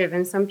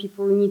self-driven. Some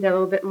people need a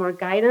little bit more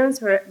guidance,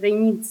 or they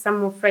need some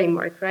more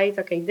framework, right?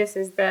 Okay, this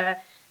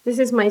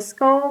is my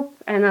scope,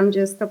 and I'm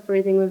just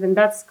operating within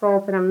that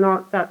scope, and I'm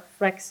not that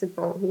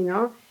flexible,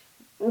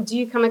 Do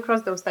you come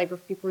across those type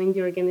of people in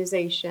the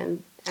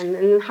organization?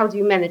 And how do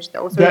you manage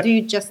those? Or do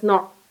you just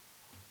not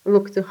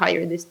look to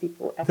hire these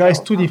people at all? There is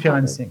two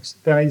different things.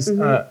 There is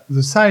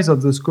the size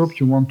of the scope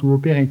you want to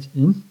operate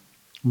in,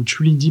 which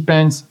really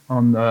depends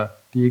on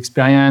the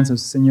experience, the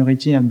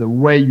seniority, and the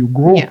way you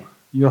grow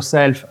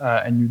yourself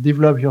and you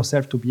develop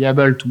yourself to be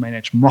able to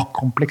manage more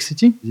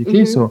complexity,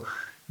 basically. So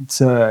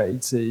it's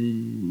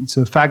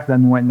a fact that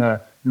when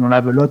you don't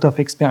have a lot of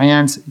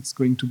experience, it's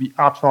going to be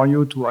hard for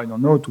you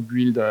to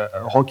build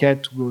a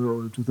rocket to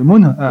go to the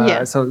moon.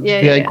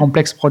 Very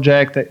complex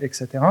project,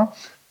 etc.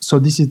 So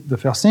this is the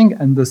first thing.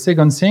 And the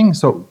second thing,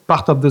 so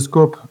part of the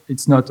scope,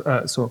 it's not,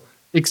 so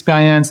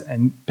experience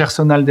and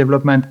personal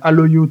development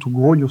allow you to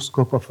grow your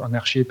scope of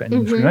ownership and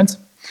influence.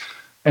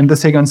 And the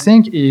second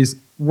thing is,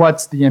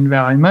 what's the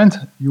environment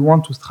you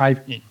want to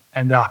thrive in?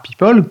 And there are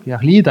people,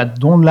 clearly, that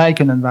don't like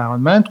an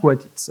environment where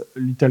it's a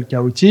little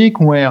chaotic,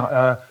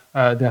 where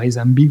there is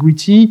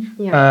ambiguity,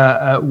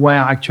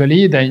 where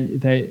actually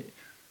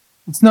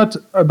it's not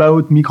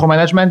about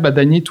micromanagement, but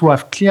they need to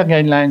have clear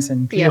guidelines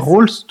and clear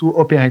rules to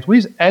operate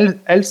with,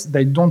 else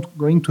they don't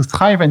going to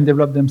thrive and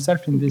develop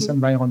themselves in this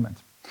environment.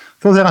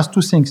 So there are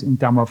two things in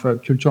terms of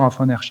culture of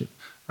ownership.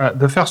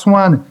 The first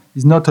one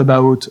is not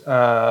about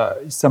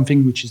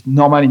something which is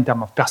normal in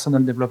terms of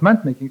personal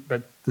development,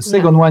 but the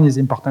second one is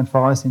important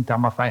for us in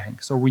terms of hiring.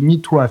 So we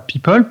need to have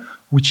people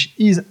which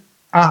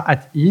are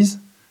at ease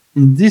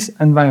in this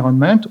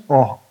environment,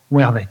 or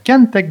where they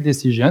can take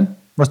decisions.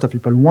 Most of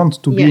people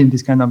want to be in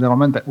this kind of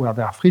environment where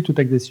they are free to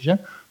take decisions,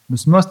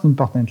 but most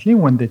importantly,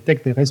 when they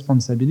take the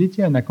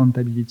responsibility and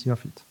accountability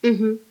of it.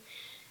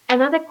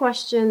 Another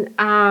question,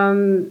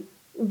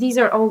 these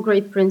are all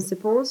great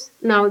principles.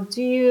 Now,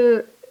 do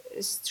you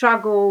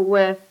struggle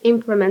with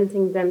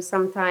implementing them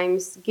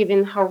sometimes,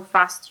 given how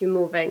fast you're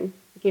moving?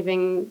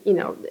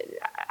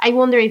 I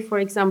wonder if, for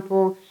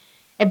example,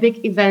 a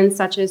big event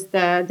such as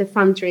the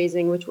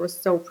fundraising, which was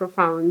so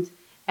profound,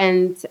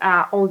 and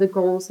all the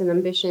goals and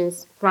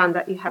ambitions plan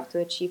that you have to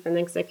achieve and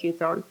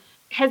execute on,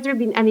 has there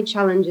been any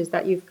challenges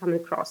that you've come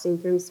across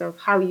in terms of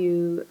how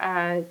you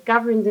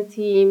govern the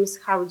teams?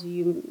 How do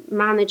you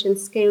manage and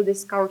scale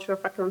this culture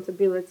of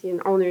accountability and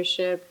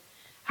ownership?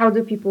 How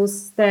do people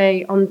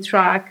stay on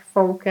track,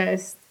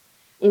 focused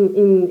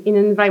in an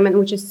environment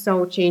which is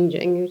so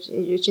changing,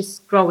 which is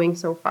growing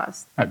so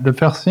fast? The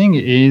first thing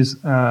is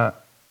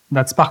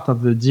that's part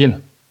of the deal.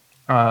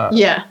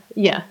 And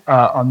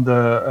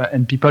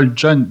people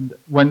join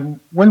when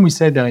we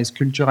say there is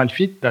cultural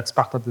fit. That's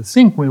part of the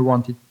thing we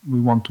want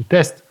to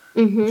test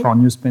for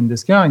new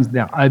Spendesker is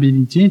their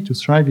ability to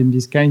thrive in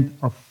this kind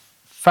of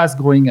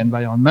fast-growing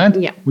environment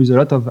with a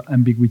lot of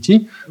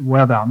ambiguity,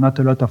 where there are not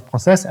a lot of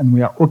process, and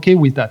we are okay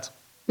with that.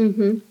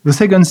 The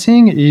second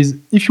thing is,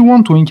 if you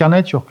want to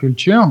incarnate your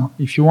culture,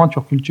 if you want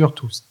your culture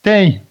to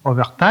stay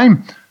over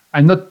time,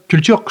 and not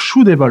culture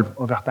should evolve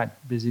over time.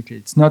 Basically,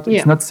 it's not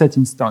set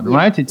in stone,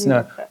 right? It's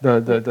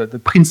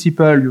the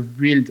principle you've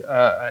built,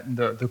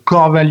 the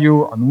core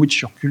value on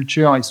which your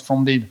culture is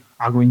founded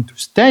are going to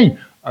stay,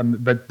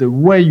 but the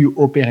way you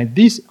operate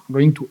this are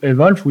going to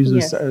evolve with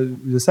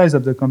the size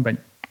of the company.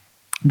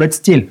 But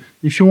still,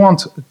 if you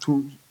want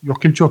your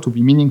culture to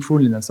be meaningful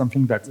and that's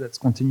something that's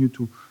continue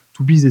to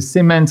be the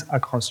cement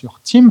across your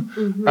team,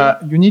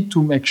 you need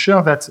to make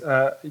sure that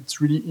it's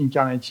really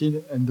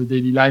incarnated in the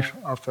daily life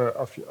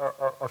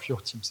of your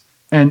teams.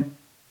 And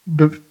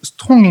the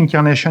strong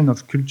incarnation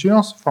of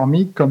cultures, for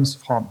me, comes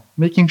from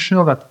making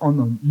sure that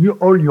on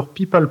all your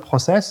people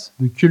process,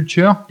 the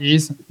culture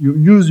is, you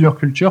use your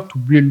culture to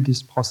build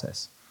this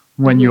process.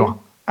 When you're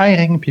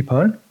hiring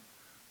people,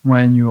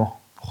 when you're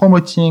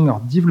promoting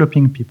or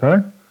developing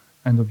people,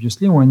 and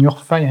obviously when you're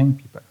firing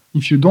people.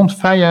 If you don't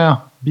fire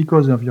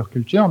because of your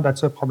culture,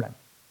 that's a problem.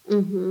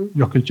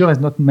 Your culture is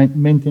not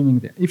maintaining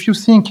there. If you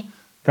think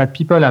that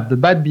people have the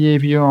bad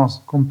behaviors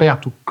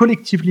compared to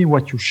collectively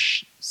what you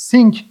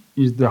think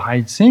is the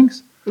right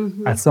things,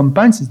 at some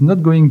points it's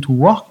not going to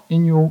work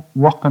in your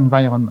work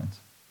environment.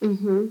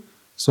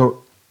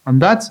 So on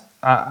that,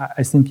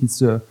 I think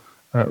it's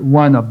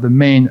one of the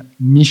main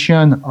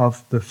mission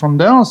of the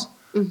founders,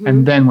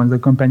 and then when the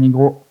company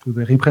grows, to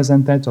the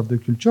representatives of the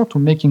culture, to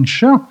making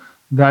sure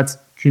that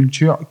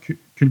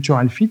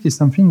cultural fit is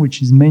something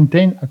which is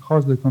maintained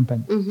across the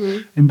company.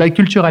 And by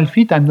cultural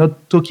fit, I'm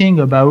not talking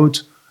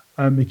about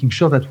making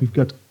sure that we've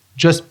got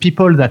just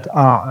people that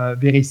are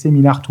very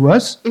similar to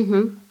us.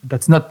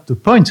 That's not the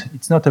point.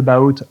 It's not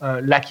about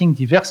lacking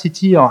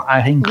diversity or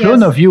hiring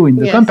clone of you in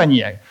the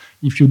company.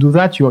 If you do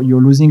that,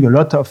 you're losing a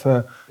lot of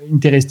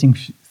interesting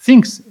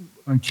things.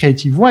 A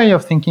creative way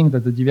of thinking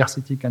that the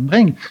diversity can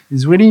bring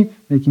is really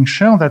making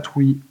sure that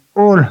we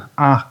all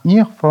are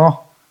here for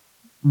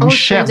we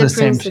share the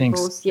same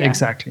things.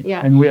 Exactly.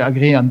 And we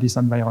agree on this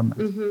environment.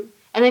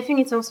 And I think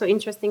it's also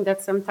interesting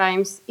that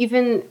sometimes,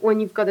 even when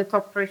you've got a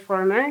top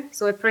performer,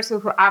 so a person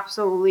who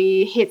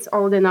absolutely hits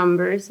all the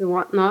numbers and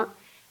whatnot,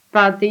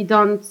 but they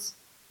don't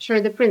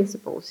share the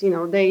principles,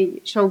 they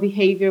show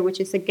behavior which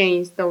is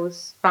against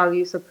those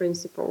values or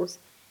principles.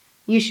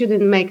 You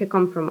shouldn't make a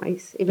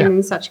compromise, even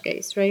in such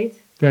case, right?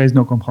 There is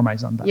no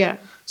compromise on that.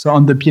 So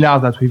on the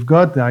pillars that we've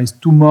got, there is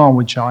two more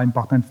which are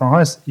important for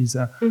us, is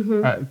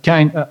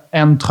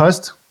earn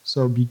trust.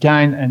 So be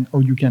kind and how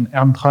you can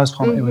earn trust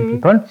from every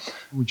people,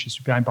 which is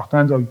super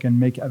important, or you can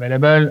make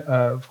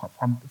available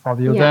for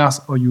the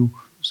others,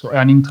 so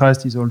earning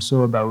trust is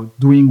also about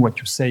doing what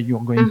you say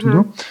you're going to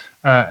do.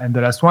 And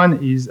the last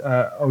one is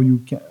how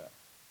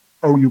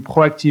you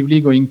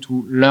proactively going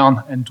to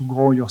learn and to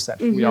grow yourself.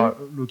 We are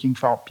looking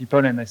for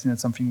people, and I think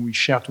that's something we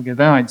share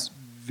together. It's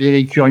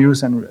very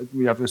curious, and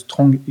we have a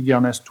strong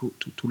eagerness to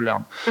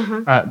learn.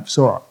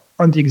 So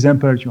on the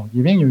example you're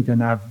giving, you can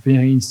have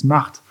very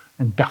smart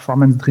and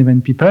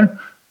performance-driven people,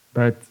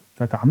 but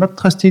that are not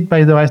trusted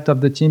by the rest of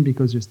the team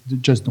because they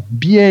just don't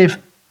behave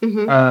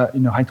in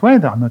the right way.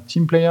 They are not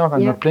team players, they're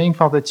not playing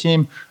for the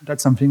team.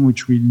 That's something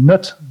which we'll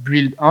not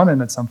build on, and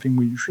that's something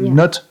we should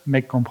not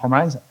make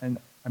compromise. And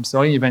I'm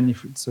sorry, even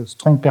if it's a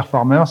strong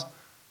performers,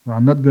 we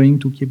are not going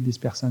to keep this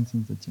person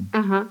in the team.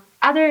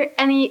 Are there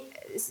any,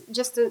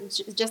 just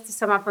to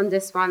sum up on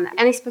this one,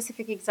 any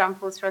specific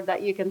examples that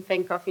you can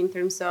think of in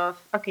terms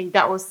of, okay,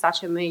 that was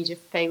such a major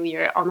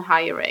failure on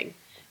hiring?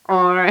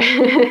 Or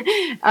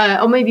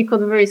or maybe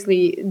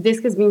conversely, this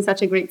has been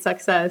such a great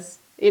success.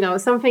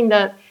 Something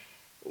that,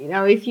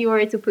 if you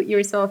were to put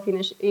yourself in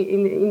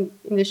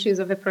the shoes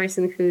of a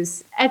person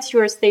who's at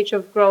your stage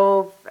of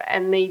growth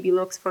and maybe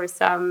looks for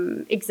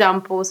some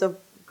examples of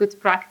good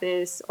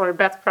practice or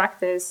bad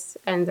practice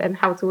and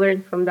how to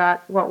learn from that,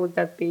 what would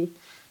that be?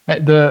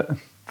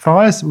 For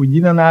us, we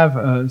didn't have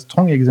a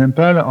strong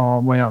example or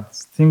where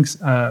things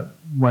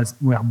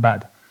were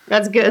bad.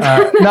 That's good.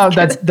 No,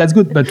 that's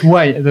good. But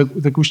why?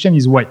 The question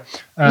is why.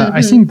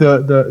 I think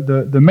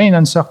the main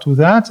answer to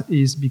that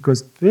is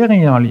because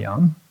very early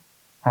on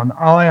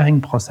our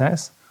hiring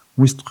process,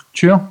 we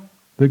structure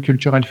the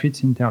cultural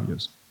fit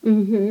interviews.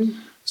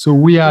 So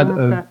we had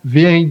a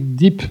very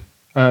deep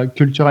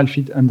cultural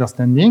fit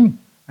understanding.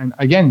 And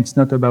again, it's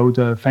not about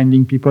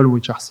finding people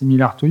which are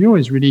similar to you.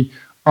 It's really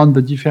on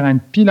the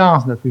different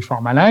pillars that we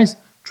formalize,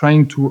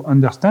 trying to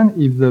understand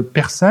if the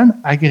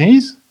person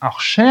agrees or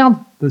shared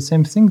the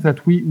same thing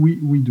that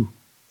we do.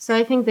 So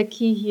I think the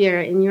key here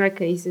in your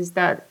case is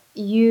that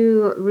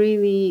you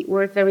really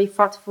were very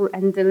thoughtful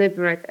and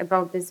deliberate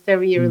about this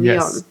very early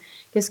on.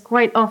 Because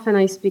quite often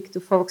I speak to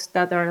folks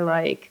that are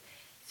like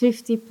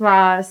 50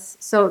 plus,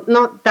 so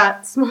not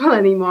that small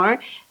anymore,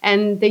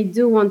 and they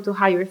do want to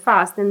hire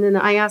fast. And then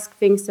I ask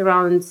things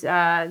around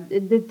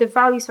the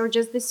values are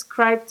just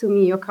described to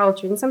me, your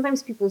culture. And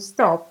sometimes people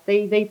stop,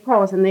 they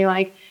pause and they're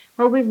like,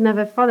 well, we've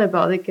never thought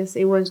about it because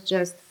it was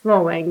just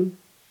flowing.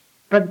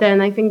 But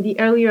then I think the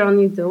earlier on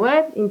you do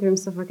it in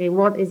terms of, okay,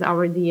 what is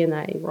our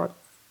DNA?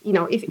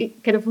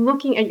 If kind of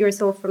looking at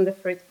yourself from the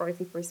third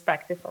party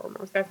perspective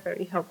almost, that's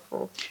very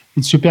helpful.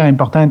 It's super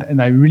important.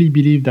 And I really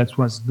believe that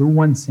was the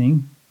one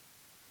thing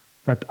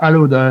that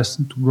allowed us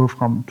to go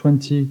from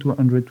 20 to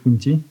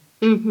 120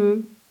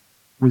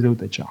 without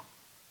HR.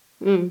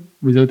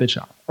 Without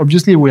HR.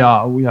 Obviously, we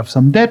have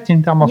some depth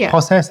in terms of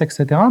process,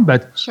 etc.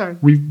 But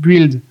we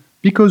build,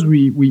 because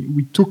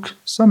we took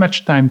so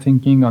much time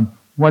thinking on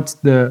what's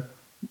the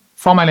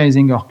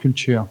formalizing our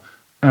culture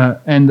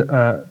and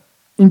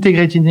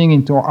integrating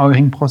into our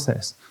hiring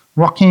process,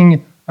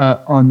 working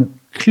on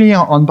clear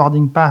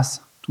onboarding paths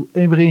to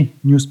every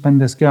new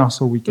Spendesker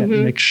so we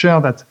can make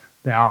sure that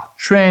they are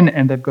trained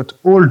and they've got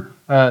all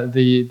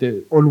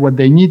all what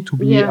they need to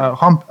be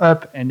ramped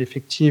up and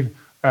effective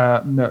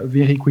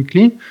very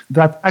quickly.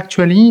 That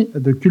actually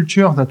the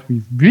culture that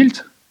we've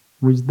built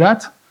with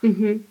that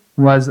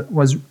was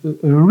a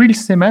real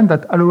cement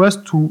that allowed us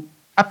to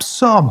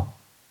absorb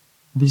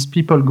these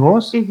people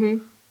growth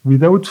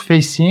without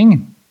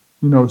facing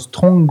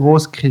strong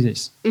growth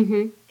crisis.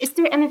 Is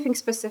there anything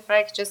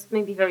specific, just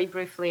maybe very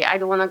briefly? I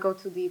don't want to go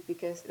too deep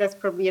because that's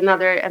probably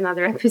another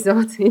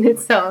episode in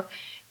itself.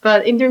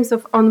 But in terms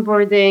of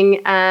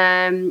onboarding,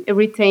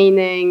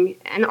 retaining,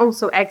 and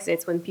also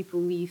exits when people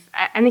leave,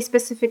 any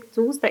specific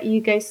tools that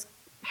you guys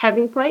have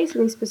in place?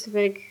 Any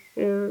specific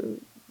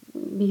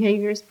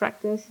behaviors,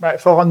 practice?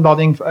 For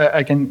onboarding,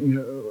 I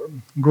can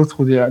go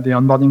through the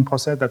onboarding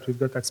process that we've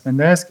got at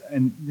Spendesk,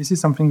 and this is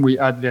something we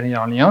had very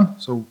early on.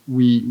 So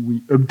we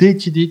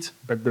updated it,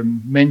 but the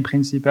main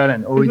principle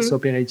and how it's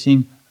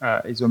operating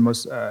is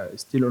almost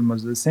still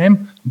almost the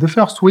same. The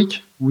first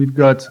week, we've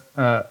got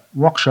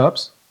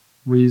workshops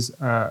with,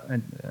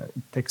 and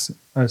it takes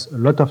us a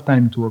lot of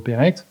time to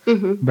operate,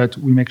 but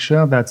we make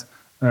sure that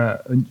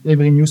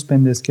every new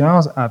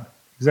Spendeskers have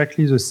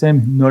exactly the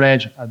same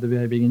knowledge at the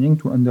very beginning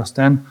to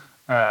understand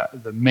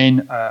the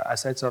main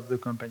assets of the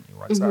company.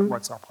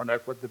 What's our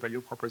product, what's the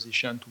value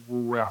proposition, to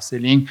who we are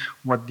selling,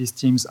 what these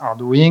teams are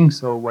doing,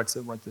 so what's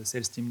the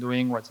sales team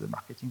doing, what's the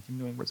marketing team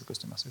doing, what's the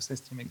customer success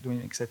team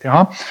doing,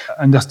 etc.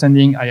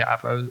 Understanding, I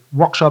have a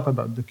workshop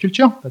about the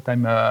culture that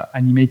I'm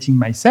animating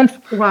myself.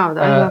 Wow,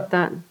 I love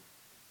that.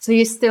 So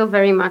you're still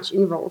very much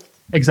involved.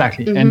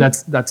 Exactly, and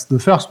that's the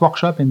first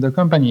workshop in the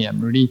company.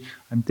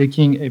 I'm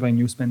taking every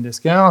new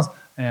Spendeskers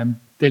and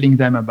telling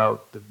them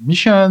about the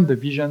mission, the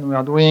vision we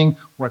are doing,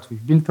 what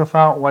we've built so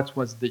far, what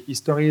was the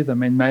history, the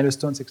main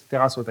milestones,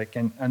 etc., so they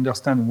can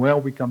understand where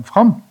we come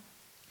from,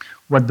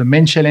 what the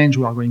main challenge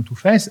we are going to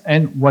face,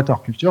 and what our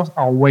cultures,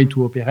 our way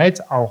to operate,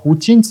 our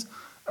routines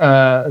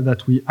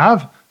that we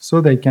have,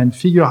 so they can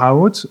figure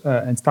out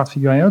and start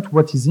figuring out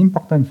what is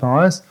important for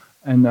us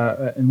and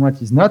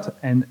what is not.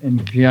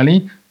 And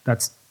clearly,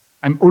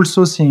 I'm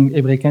also seeing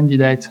every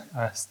candidate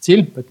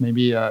still, but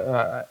maybe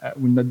I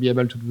will not be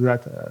able to do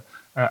that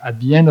at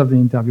the end of the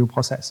interview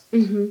process.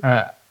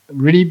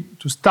 really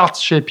to start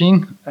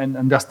shaping and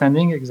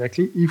understanding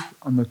exactly if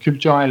on a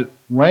cultural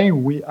way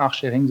we are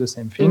sharing the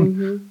same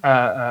thing.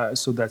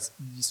 So that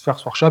this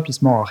first workshop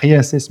is more a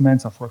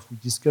reassessment of what we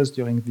discussed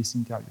during this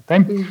interview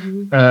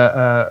time.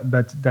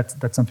 But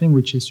that's something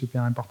which is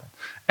super important.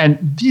 And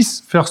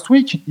this first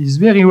week is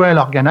very well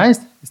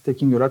organized. It's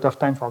taking a lot of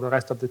time for the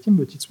rest of the team,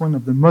 but it's one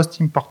of the most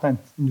important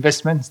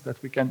investments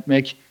that we can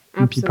make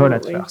in people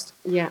at first.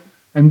 Yeah.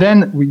 And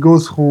then we go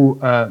through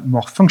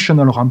more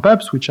functional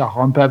ramp-ups, which are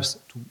ramp-ups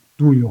to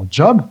do your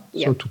job.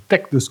 So to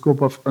take the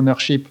scope of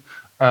ownership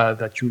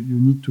that you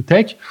need to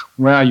take,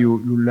 where you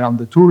learn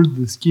the tools,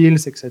 the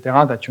skills,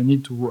 etc., that you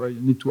need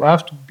to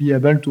have to be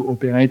able to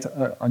operate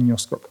on your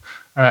scope.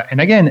 And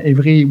again,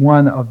 every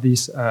one of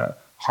these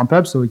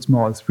ramp-ups, so it's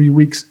more a 3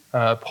 weeks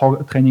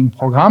training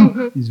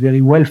program, is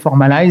very well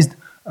formalized.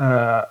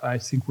 I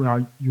think we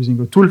are using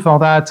a tool for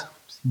that.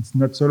 It's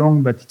not so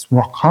long, but it's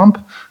WorkRamp,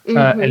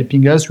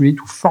 helping us really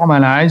to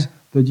formalize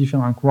the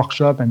different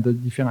workshops and the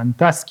different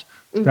tasks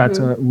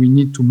that we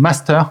need to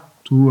master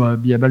to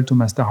be able to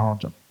master our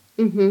job.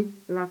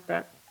 Love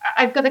that.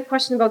 I've got a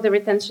question about the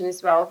retention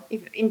as well.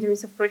 If in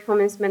terms of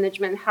performance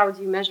management, how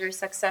do you measure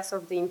success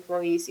of the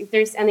employees? If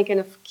there's any kind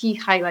of key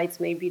highlights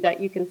maybe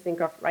that you can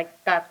think of, like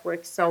that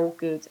works so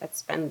good at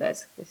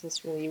Spendesk. This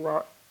is really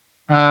what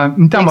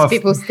makes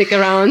people stick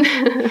around.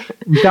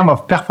 In terms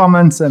of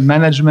performance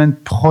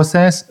management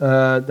process,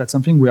 that's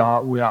something we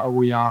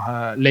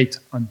are late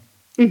on.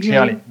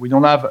 Clearly, we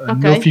don't have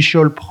an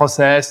official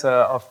process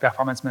of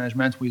performance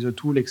management with a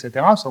tool,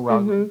 etc. So we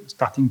are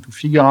starting to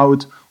figure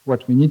out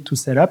what we need to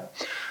set up.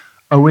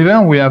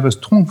 However, we have a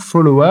strong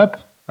follow-up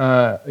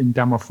in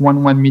terms of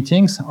one-on-one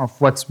meetings of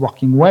what's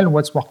working well,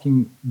 what's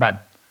working bad.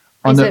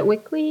 Is it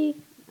weekly?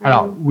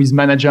 With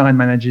manager and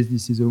managers,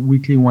 this is a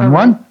weekly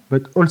one-on-one,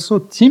 but also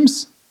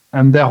teams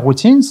and their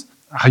routines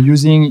are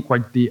using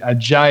quite the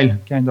agile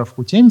kind of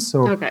routines.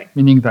 So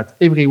meaning that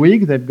every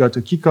week they've got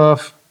a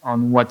kickoff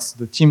on what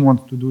the team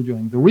wants to do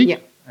during the week.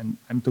 And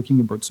I'm talking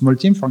about small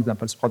teams, for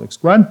example, product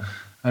squad,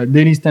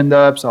 daily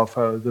stand-ups of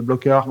the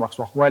blocker,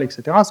 work well,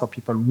 etc. So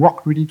people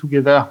work really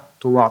together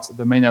towards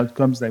the main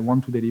outcomes they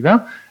want to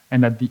deliver.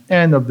 And at the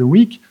end of the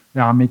week,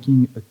 they are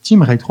making a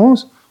team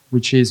retros,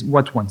 which is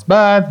what went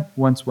bad,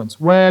 what went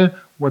well,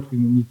 what we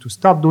need to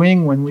start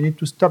doing, when we need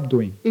to stop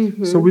doing.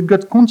 So we've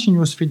got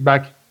continuous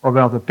feedback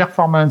over the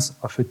performance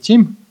of a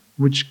team,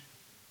 which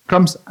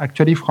comes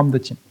actually from the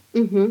team.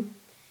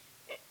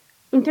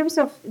 In terms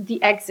of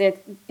the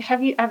exit,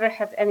 have you ever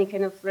had any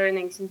kind of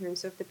learnings in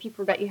terms of the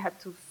people that you had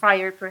to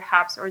fire,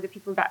 perhaps, or the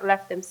people that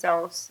left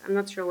themselves? I'm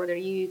not sure whether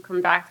you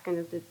conduct kind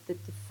of the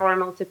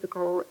formal,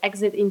 typical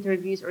exit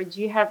interviews, or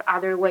do you have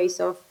other ways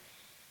of,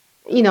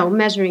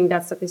 measuring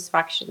that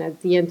satisfaction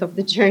at the end of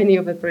the journey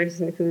of a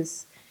person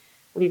who's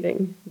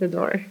leaving the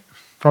door?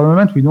 For the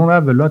moment, we didn't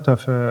have a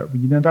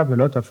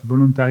lot of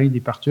voluntary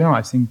departure.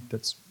 I think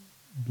that's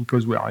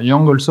because we are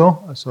young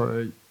also, so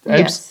it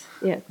helps.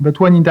 Yes. But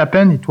when it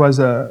happened, it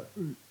was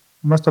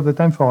most of the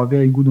time for a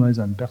very good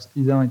reason.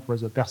 Either it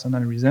was a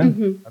personal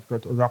reason. I've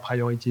got other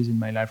priorities in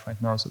my life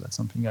right now, so that's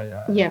something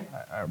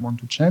I want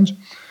to change.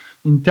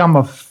 In terms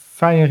of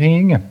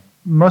firing,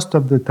 most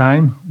of the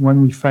time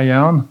when we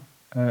fired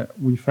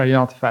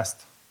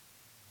fast.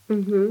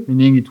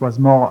 Meaning it was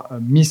more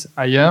a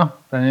miss-hire.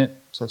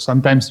 So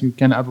sometimes you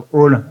can have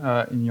all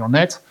in your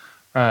net,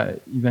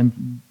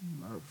 even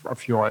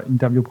of your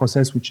interview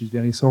process, which is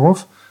very thorough.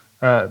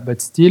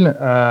 But still,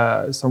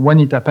 so when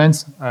it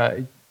happens,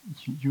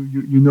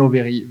 you know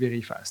very,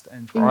 very fast.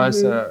 And for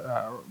us,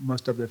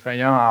 most of the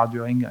fire are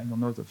during,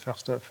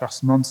 the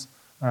first months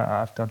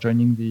after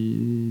joining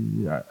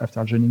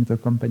the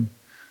company.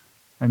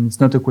 And it's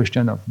not a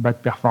question of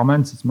bad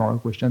performance; it's more a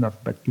question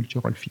of bad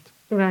cultural fit.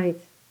 Right.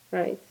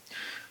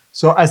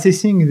 So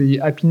assessing the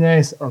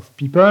happiness of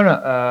people,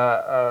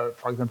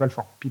 for example,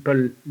 for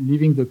people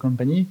leaving the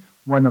company,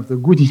 one of the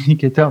good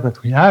indicators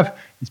that we have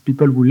is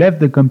people who left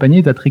the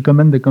company that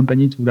recommend the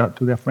company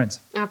to their friends.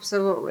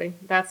 Absolutely.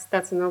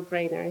 That's a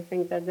no-brainer. I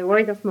think that the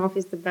word of mouth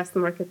is the best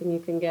marketing you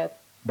can get.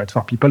 But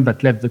for people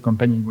that left the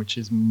company, which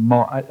is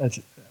more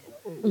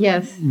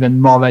even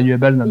more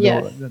valuable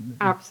than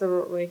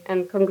absolutely.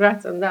 And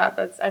congrats on that.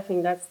 I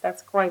think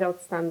that's quite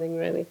outstanding,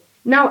 really.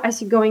 Now,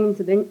 as you're going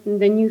into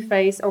the new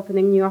phase,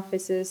 opening new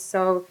offices,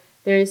 so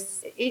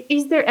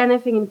is there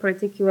anything in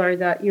particular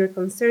that you're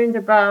concerned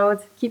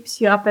about, keeps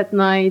you up at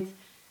night?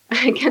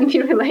 It can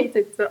be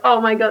related to,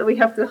 oh my God, we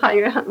have to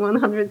hire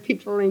 100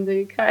 people in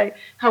the UK.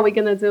 How are we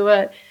going to do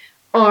it?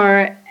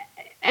 Or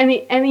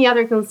any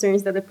other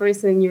concerns that the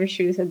person in your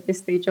shoes at this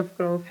stage of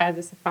growth has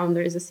as a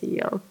founder, as a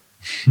CEO?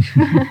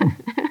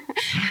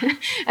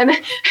 And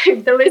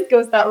if the list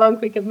goes that long,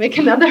 we can make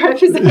another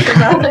episode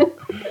about it.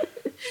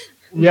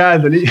 Yeah,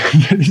 the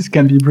list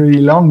can be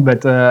pretty long,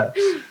 but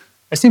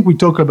I think we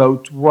talk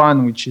about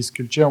one, which is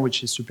culture,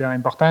 which is super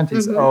important.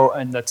 It's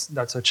and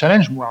that's a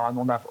challenge where I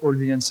don't have all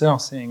the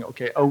answers, saying,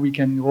 okay, how we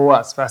can grow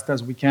as fast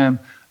as we can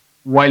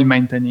while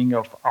maintaining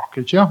our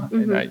culture.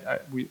 And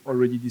we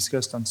already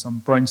discussed on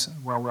some points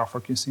where we are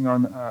focusing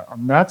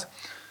on that.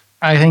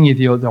 I think it's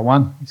the other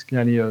one. It's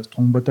clearly a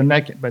strong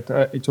bottleneck, but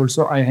it's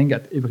also, I think,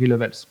 at every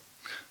levels.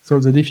 So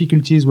the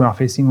difficulties we are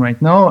facing right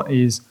now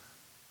is,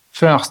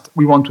 first,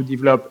 we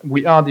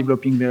are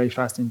developing very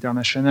fast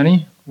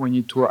internationally. We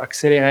need to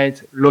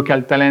accelerate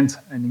local talent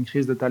and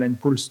increase the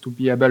talent pools to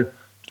be able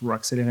to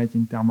accelerate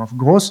in terms of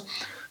growth.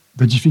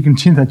 The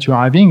difficulty that you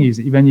are having is,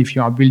 even if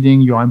you are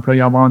building your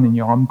employer brand in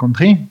your home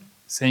country,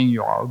 saying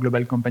you are a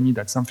global company,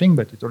 that's something,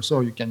 but it's also,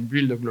 you can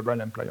build a global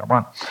employer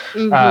brand.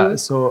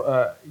 It's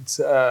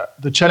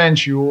the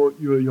challenge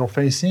you're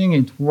facing.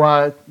 It's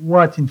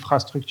what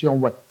infrastructure,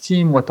 what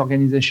team, what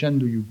organization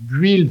do you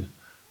build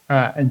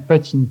and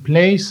put in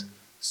place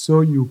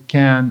so you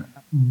can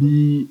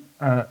be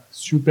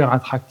super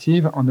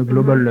attractive on a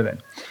global level.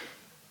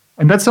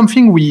 And that's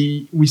something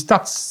we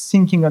start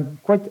thinking on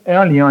quite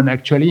early on,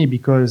 actually,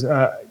 because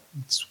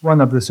it's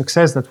one of the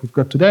success that we've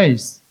got today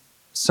is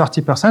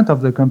 30% of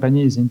the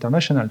company is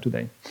international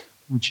today,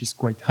 which is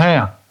quite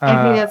rare.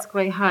 I think that's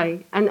quite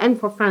high. And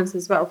for France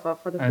as well,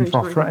 for the French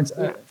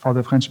market. For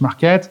the French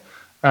market,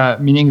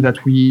 meaning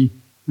that we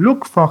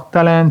look for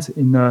talent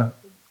in a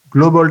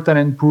global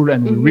talent pool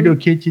and we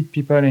relocated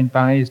people in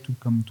Paris to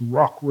come to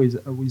work with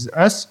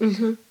us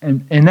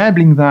and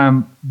enabling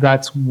them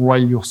that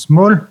while you're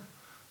small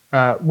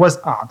was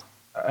hard.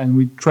 And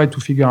we tried to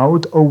figure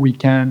out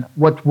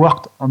what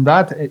worked on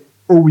that,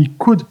 how we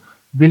could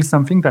build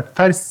something that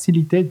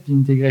facilitates the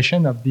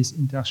integration of this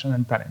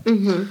international talent.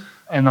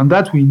 And on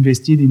that, we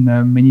invested in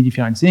many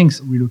different things,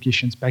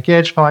 relocations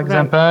package, for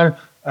example,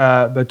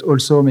 but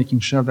also making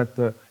sure that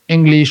the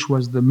English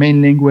was the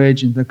main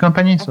language in the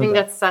company. I think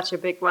that's such a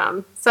big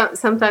one. So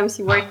sometimes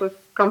you work with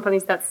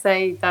companies that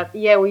say that,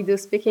 yeah, we do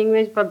speak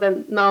English, but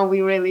then no,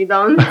 we really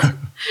don't.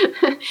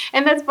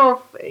 And that's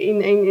both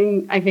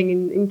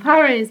in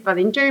Paris, but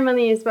in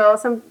Germany as well.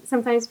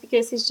 Sometimes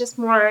because it's just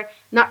more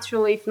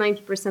natural if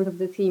 90% of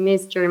the team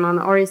is German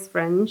or is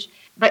French.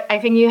 But I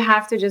think you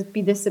have to just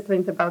be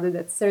disciplined about it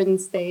at a certain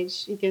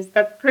stage, because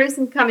that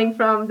person coming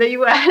from the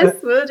US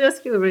will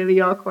just feel really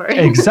awkward.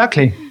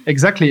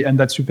 Exactly. And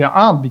that's super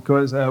hard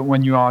because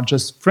when you are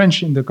just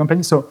French in the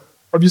company, so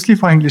obviously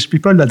for English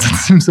people, that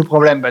seems a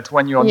problem. But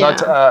when you're not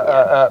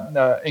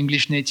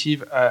English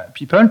native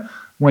people,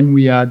 when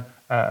we had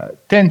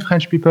 10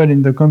 French people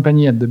in the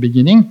company at the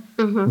beginning,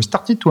 we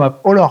started to have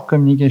all our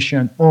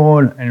communication,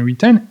 oral and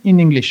written, in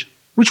English,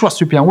 which was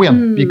super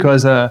weird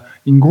because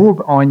in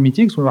group or in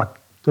meetings, we were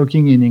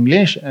talking in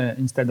English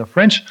instead of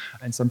French.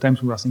 And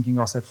sometimes we were thinking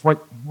ourselves,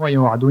 why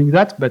you are doing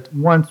that? But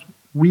once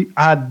we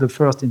had the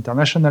first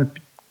international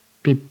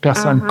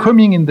person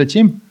coming in the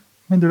team,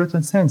 it made a lot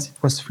of sense.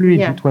 It was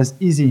fluid. It was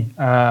easy.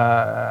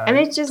 And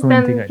it's just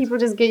then integrate. People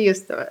just get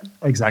used to it.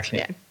 Exactly.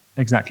 Yeah.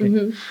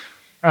 Exactly.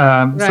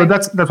 So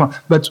that's one.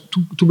 But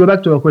to go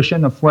back to your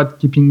question of what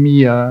keeping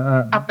me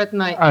up at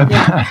night.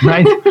 At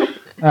night.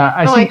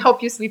 I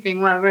hope you're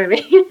sleeping well,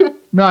 really.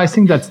 No, I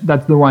think that's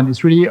the one.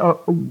 It's really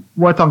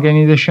what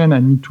organization I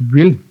need to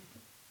build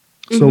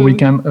so we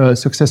can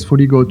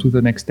successfully go to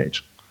the next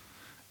stage.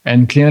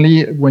 And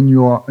clearly, when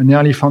you're an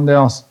early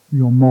founder,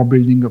 you're more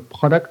building a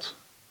product.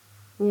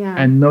 Yeah.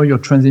 And now you're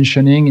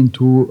transitioning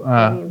into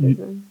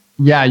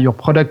your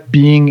product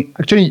being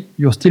actually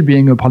you're still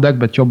being a product,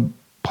 but your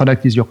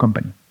product is your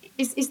company.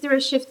 Is there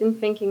a shift in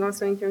thinking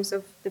also in terms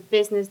of the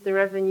business, the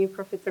revenue,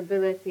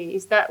 profitability?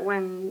 Is that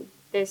when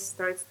this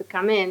starts to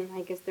come in?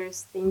 I guess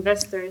there's the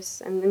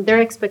investors and their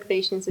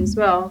expectations as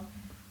well.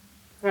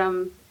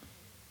 It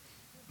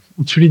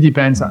really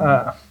depends.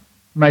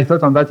 My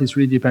thought on that is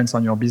really depends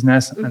on your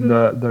business and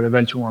the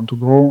level you want to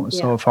grow.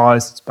 Yeah. So for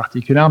us, it's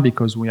particular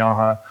because we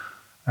are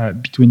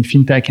between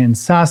fintech and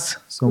SaaS.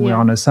 So we are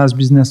on a SaaS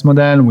business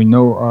model. We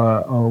know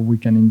how we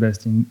can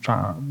invest in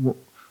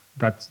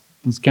that.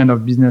 This kind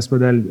of business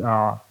model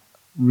are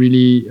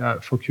really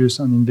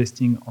focused on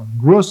investing on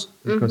growth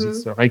because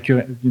it's a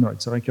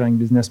recurring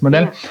business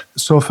model. Yeah.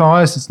 So for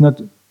us, it's not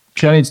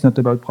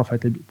about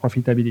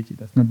profitability.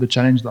 That's not the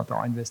challenge that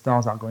our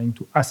investors are going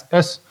to ask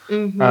us.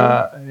 With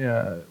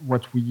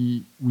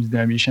the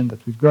ambition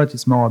that we've got,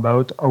 it's more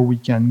about how we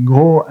can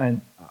grow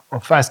and how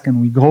fast can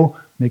we grow,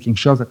 making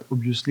sure that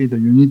obviously the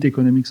unit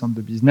economics on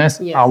the business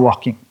are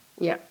working.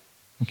 Yeah.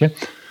 Okay.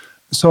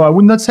 So I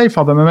would not say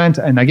for the moment,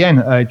 and again,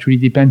 it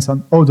really depends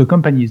on how the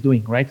company is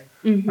doing, right?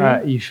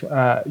 If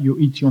you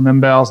hit your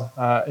numbers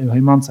every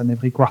month and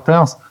every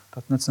quarter,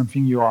 that's not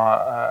something you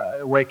are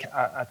awake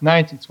at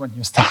night. It's when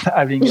you start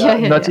having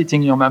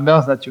hitting your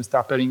numbers that you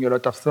start having a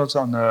lot of thoughts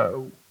on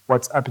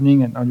what's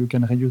happening and how you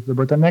can reduce the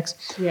bottlenecks.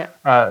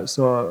 Yeah.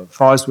 So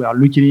for us, we are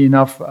lucky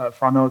enough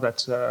for now that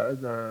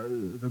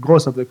the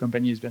growth of the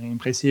company is very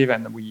impressive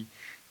and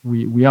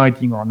we are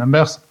hitting our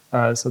numbers.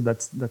 So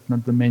that's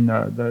not the main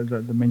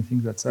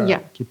thing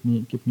that keep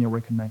me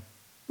awake at night.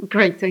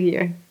 Great to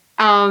hear.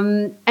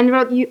 And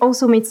Rod, you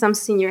also made some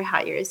senior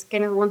hires.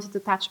 Kind of wanted to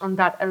touch on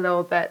that a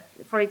little bit.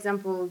 For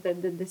example, the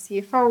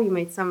CFO, you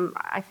made some,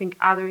 I think,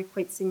 other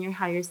quite senior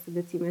hires to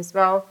the team as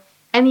well.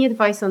 Any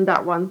advice on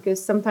that one?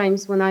 Because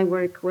sometimes when I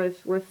work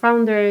with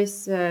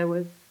founders,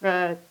 with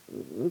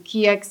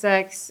key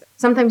execs,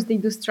 sometimes they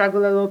do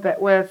struggle a little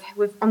bit with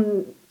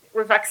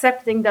with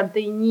accepting that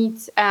they need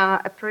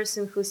a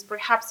person who's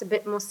perhaps a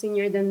bit more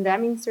senior than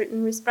them in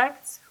certain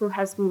respects, who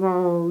has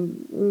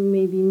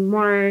maybe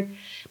more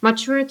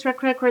mature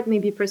track record,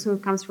 maybe a person who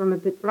comes from a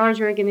bit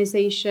larger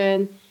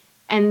organization.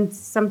 And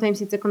sometimes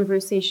it's a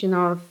conversation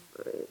of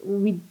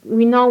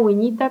we know we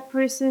need that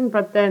person,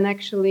 but then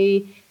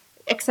actually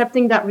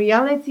accepting that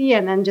reality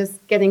and then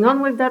just getting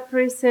on with that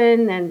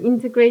person and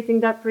integrating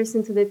that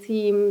person to the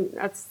team.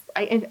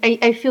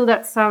 I feel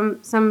that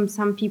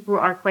some people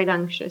are quite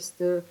anxious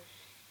to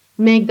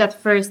make that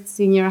first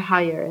senior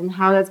hire and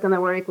how that's going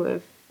to work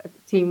with a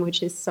team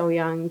which is so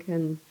young,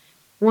 and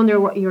wonder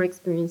what your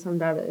experience on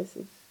that is,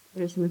 if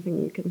there's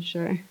anything you can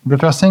share. The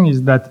first thing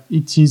is that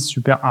it is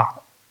super hard.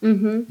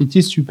 Mm-hmm. It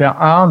is super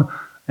hard,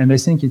 and I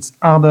think it's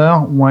harder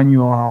when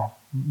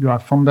you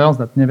have founders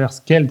that never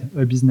scaled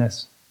a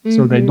business. Mm-hmm.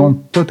 So they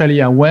don't totally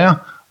aware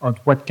of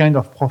what kind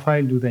of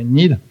profile do they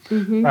need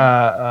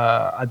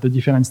at the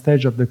different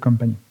stage of the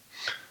company.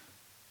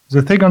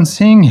 The second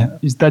thing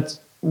is that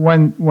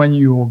when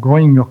you're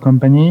growing your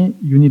company,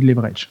 you need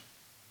leverage.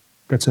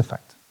 That's a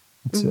fact.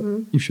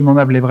 If you don't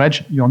have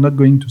leverage, you're not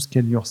going to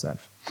scale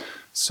yourself.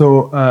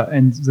 So,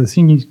 and the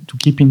thing is to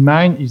keep in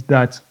mind is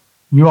that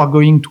you are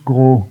going to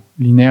grow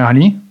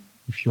linearly.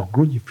 If you're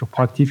good, if you're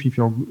proactive, if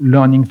you're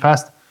learning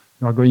fast,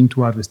 you are going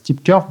to have a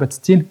steep curve, but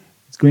still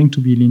it's going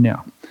to be linear.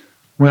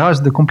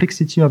 Whereas the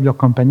complexity of your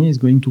company is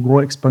going to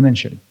grow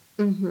exponentially.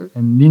 Mm-hmm.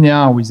 And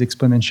linear with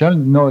exponential,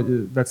 no,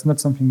 that's not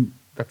something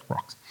that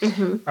works.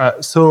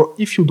 Mm-hmm. So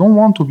if you don't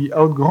want to be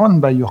outgrown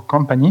by your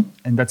company,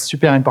 and that's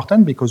super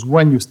important, because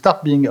when you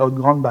start being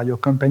outgrown by your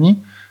company,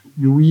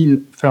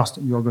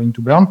 you're going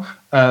to burn,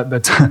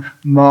 but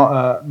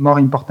more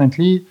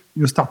importantly,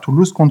 you start to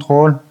lose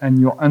control, and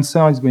your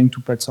answer is going to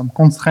put some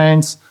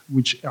constraints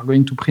which are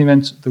going to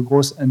prevent the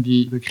growth and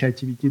the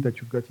creativity that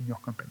you've got in your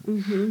company.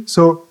 Mm-hmm.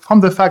 So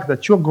from the fact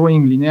that you're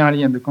growing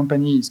linearly and the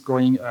company is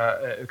growing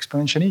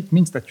exponentially, it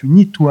means that you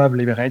need to have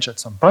leverage at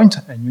some point,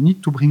 and you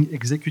need to bring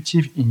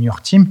executive in your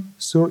team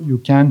so you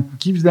can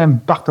give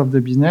them part of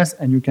the business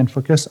and you can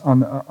focus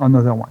on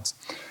other ones.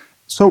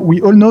 So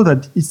we all know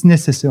that it's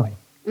necessary.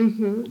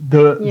 Mm-hmm.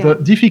 The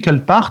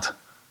difficult part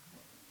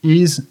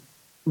is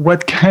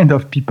what kind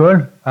of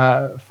people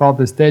for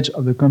the stage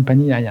of the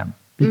company I am.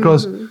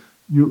 Because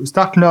you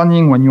start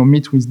learning when you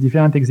meet with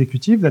different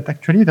executives that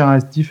actually there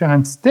is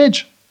different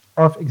stage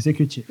of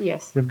executive.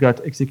 Yes. You've got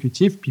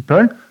executive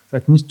people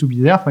that needs to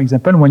be there. For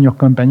example, when your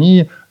company,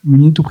 you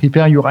need to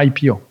prepare your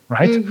IPO,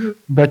 right? Mm-hmm.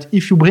 But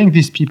if you bring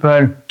these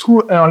people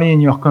too early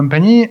in your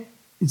company,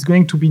 it's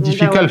going to be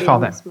difficult for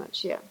them.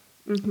 Mismatch, yeah.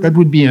 Mm-hmm. That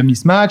would be a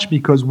mismatch,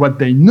 because what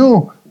they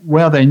know,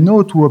 where they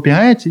know to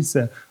operate is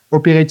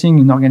operating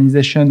in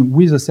organization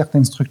with a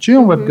certain structure.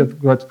 Mm-hmm.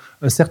 We've got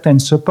a certain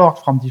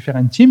support from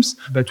different teams,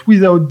 but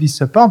without this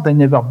support, they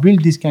never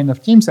build this kind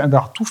of teams and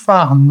are too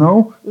far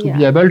now to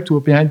be able to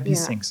operate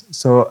these things.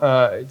 So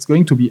it's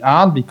going to be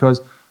hard,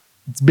 because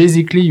it's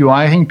basically you're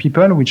hiring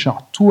people which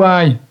are too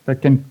high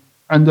that can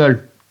handle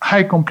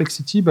high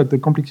complexity, but the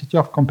complexity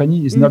of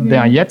company is not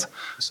there yet.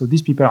 So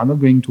these people are not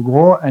going to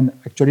grow, and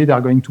actually they are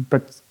going to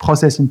put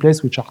process in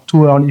place which are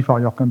too early for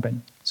your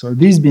company. So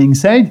this being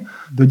said,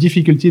 the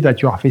difficulty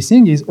that you are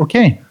facing is,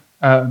 okay,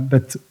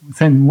 but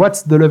then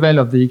what's the level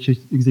of the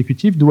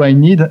executive do I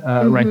need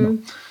right now?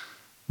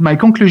 My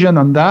conclusion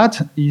on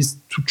that is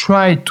to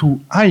try to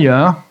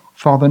hire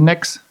for the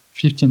next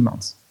 15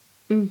 months.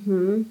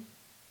 Mm-hmm.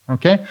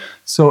 Okay,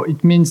 so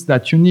it means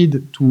that you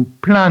need to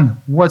plan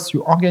what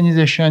your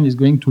organization is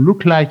going to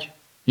look like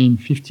in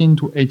 15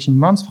 to 18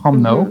 months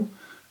from now,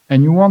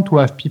 and you want to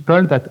have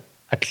people that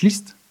at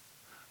least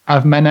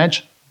have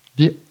managed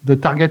the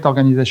target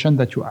organization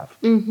that you have.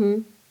 Mm-hmm.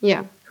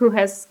 Yeah, who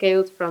has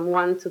scaled from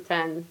 1 to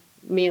 10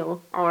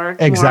 mil or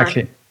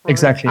exactly. More, or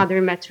exactly.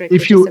 Other metrics.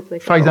 If you,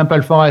 for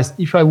example, for us,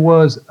 if I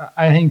was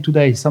hiring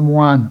today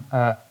someone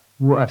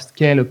who has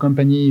scaled a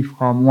company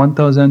from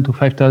 1,000 to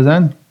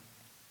 5,000,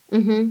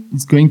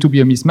 it's going to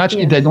be a mismatch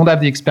if they don't have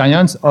the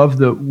experience of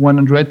the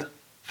 100,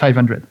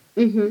 500.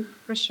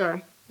 For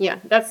sure. Yeah,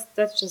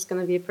 that's just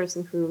going to be a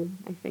person who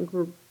I think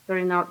will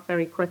burn out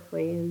very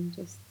quickly and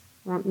just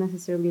won't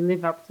necessarily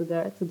live up to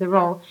the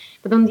role.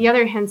 But on the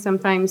other hand,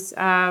 sometimes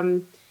I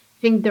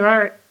think there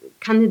are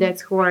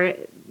candidates who are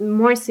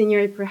more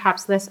senior,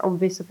 perhaps less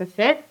obvious of a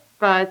fit,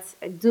 but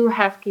do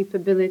have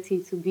capability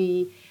to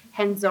be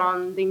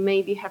hands-on. They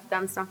maybe have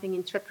done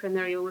something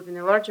entrepreneurial within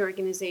a larger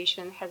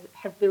organization,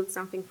 have built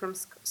something from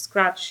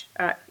scratch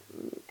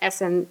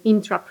as an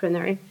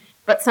intrapreneur.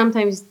 But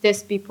sometimes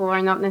these people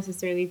are not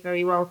necessarily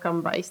very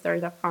welcome by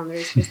startup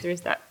founders, because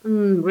there's that,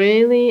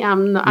 really?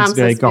 I'm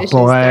very corporate,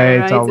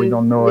 right? Or we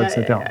don't know,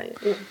 etc.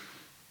 Yeah.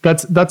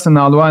 That's an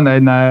hard one,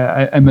 and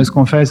I must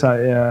confess,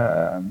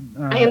 I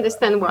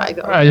understand why,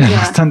 though. I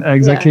understand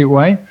exactly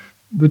why.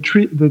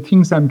 The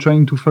things I'm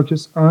trying to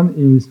focus on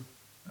is,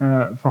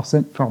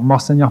 for more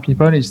senior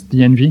people, is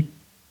the envy.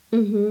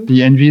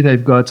 The envy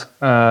they've got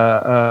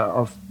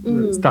of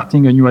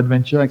starting a new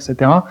adventure,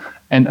 etc.,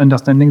 and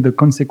understanding the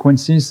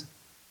consequences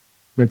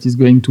that is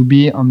going to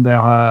be on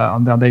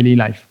their daily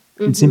life.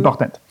 It's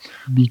important,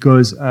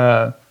 because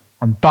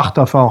on part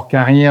of our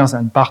careers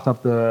and part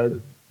of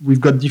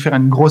we've got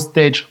different growth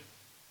stage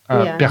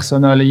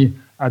personally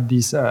at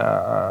this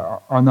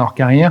on our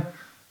career,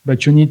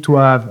 but you need to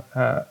have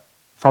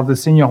for the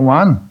senior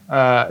one,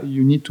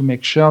 you need to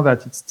make sure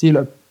that it's still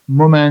a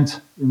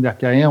moment in their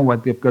career where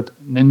they've got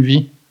an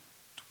envy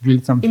to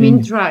build something. You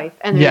mean drive,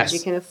 energy,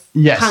 kind of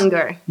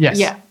hunger. Yes.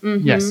 Yeah.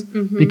 Yes.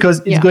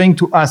 Because it's going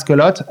to ask a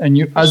lot, and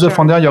you, as a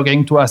founder, you're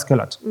going to ask a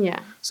lot. Yeah.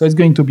 So it's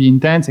going to be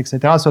intense,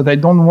 etc. So they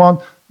don't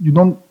want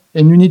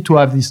and you need to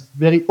have this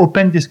very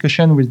open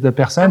discussion with the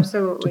person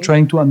to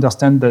trying to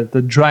understand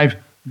the drive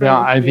they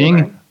are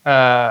having.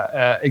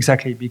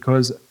 Exactly,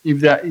 because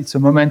if it's a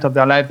moment of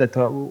their life that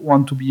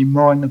want to be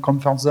more in the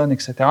comfort zone,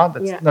 etc.,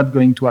 that's not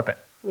going to happen.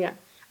 Yeah.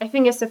 I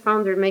think as a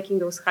founder making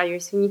those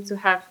hires, you need to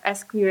have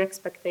as clear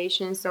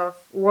expectations of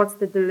what's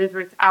the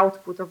delivered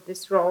output of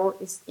this role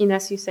is in,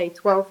 as you say,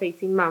 12,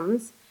 18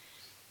 months.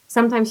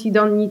 Sometimes you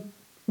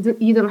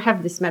don't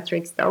have these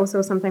metrics though,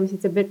 so sometimes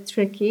it's a bit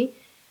tricky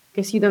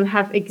because you don't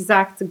have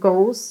exact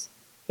goals.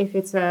 If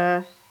it's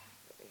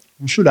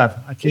you should have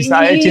at least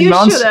 18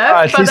 months,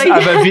 at least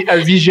have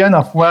a vision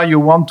of where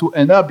you want to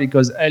end up,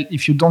 because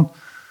if you don't,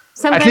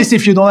 at least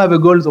if you don't have a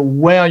goal of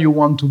where you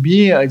want to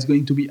be, it's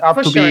going to be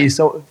hard to be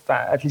so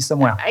at least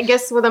somewhere. I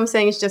guess what I'm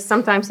saying is just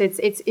sometimes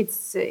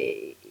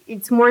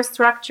it's more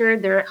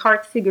structured. There are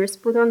hard figures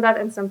put on that,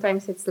 and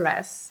sometimes it's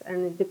less,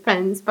 and it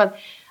depends. But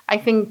I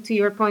think to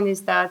your point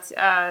is that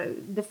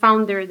the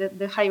founder,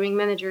 the hiring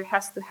manager,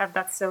 has to have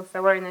that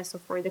self-awareness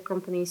of where the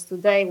company is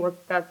today,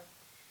 what that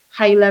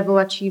high-level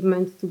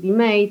achievement to be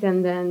made,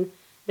 and then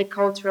the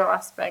cultural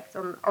aspect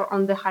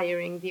on the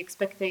hiring, the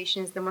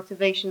expectations, the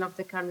motivation of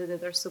the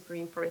candidate are super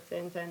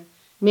important, and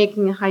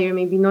making a hire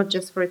maybe not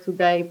just for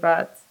today,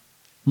 but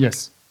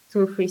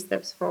 2-3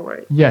 steps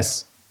forward.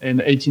 Yes, in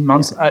 18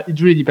 months, it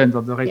really depends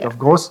on the rate of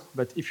growth,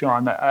 but if you're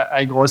on a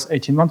high growth,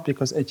 18 months,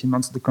 because 18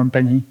 months the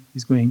company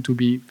is going to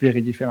be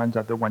very different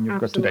than the one you've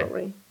got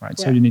today. Right?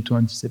 So you need to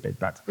anticipate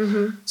that.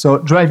 So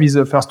drive is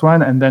the first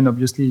one, and then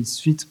obviously it's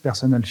fit,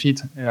 personal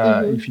fit.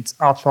 If it's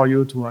hard for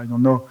you to, I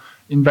don't know,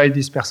 invite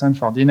this person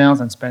for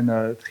dinners and spend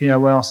 3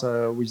 hours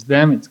with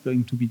them, it's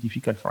going to be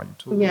difficult for you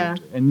to.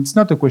 And it's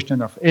not a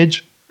question of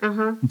age,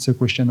 it's a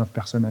question of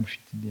personal fit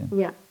in the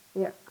end.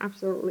 Yeah,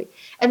 absolutely.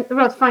 And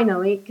Rod,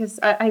 finally, because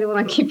I don't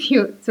want to keep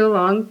you too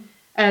long,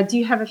 do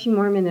you have a few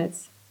more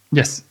minutes?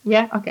 Yes.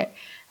 Yeah? Okay.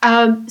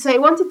 So I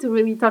wanted to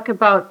really talk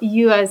about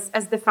you as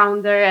the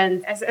founder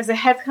and as a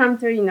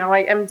headhunter. You know, I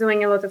am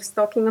doing a lot of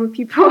stalking on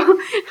people.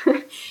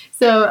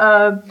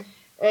 So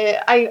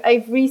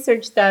I've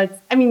researched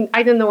that. I mean,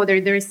 I don't know whether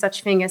there is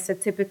such thing as a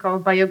typical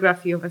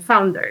biography of a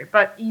founder,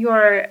 but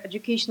your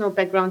educational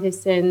background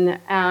is in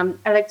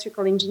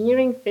electrical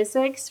engineering,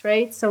 physics,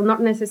 right? So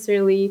not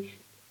necessarily...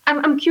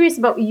 I'm curious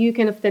about you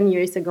kind of 10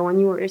 years ago when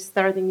you were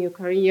starting your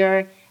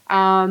career.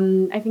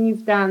 I think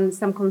you've done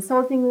some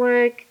consulting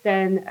work.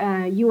 Then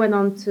you went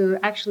on to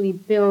actually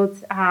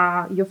build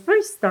your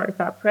first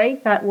startup,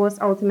 right? That was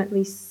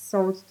ultimately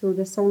sold to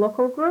the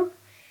SoLocal Group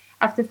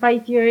after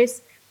 5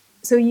 years.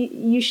 So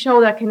you show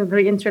that kind of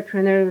very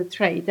entrepreneurial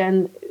trait.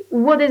 And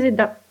what is it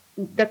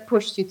that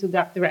pushed you to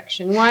that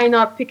direction? Why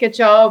not pick a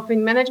job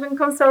in management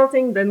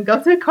consulting, then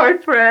go to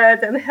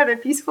corporate and have a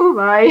peaceful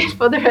life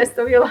for the rest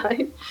of your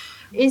life?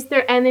 Is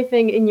there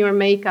anything in your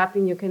makeup,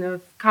 in your kind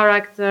of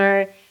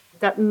character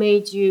that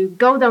made you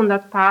go down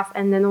that path,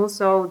 and then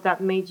also that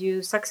made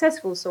you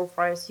successful so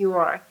far as you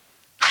are?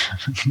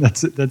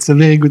 That's a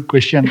very good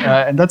question.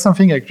 And that's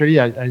something actually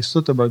I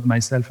thought about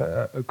myself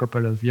a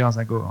couple of years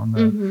ago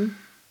on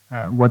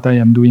what I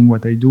am doing,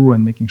 what I do,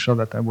 and making sure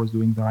that I was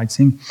doing the right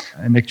thing.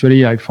 And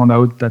actually I found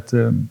out that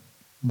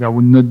there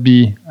would not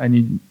be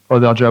any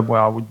other job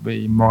where I would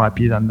be more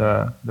happy than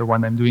the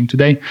one I'm doing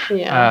today.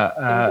 Yeah,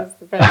 that's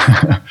the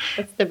best.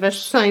 That's the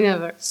best sign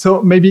ever.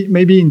 So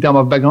maybe in terms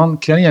of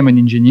background, clearly I'm an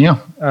engineer.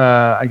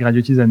 I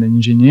graduated as an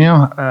engineer,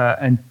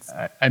 and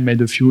I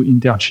made a few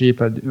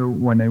internships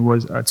when I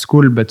was at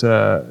school, but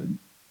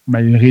my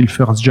real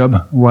first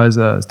job was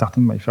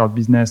starting my first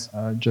business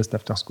just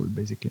after school,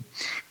 basically.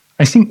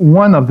 I think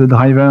one of the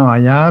drivers I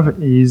have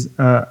is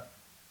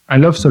I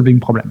love solving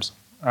problems.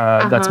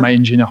 That's my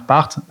engineer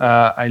part.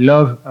 I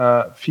love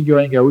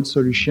figuring out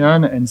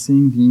solution and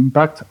seeing the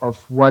impact of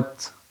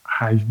what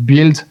I've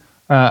built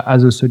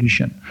as a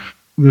solution.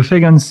 The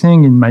second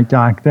thing in my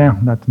character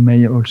that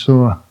may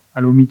also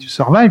allow me to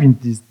survive in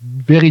this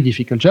very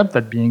difficult job,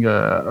 that being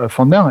a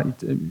founder,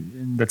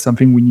 that's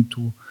something we need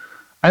to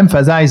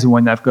emphasize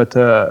when I've got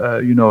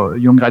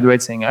young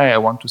graduates saying, "Hey, I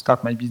want to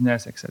start my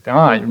business," etc.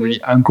 I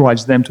really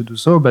encourage them to do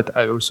so, but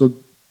I also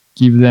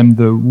give them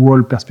the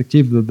whole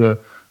perspective,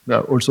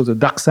 also the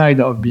dark side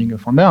of being a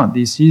founder.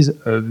 This is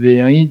a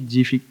very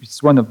difficult.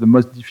 It's one of the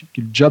most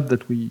difficult jobs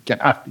that we can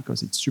have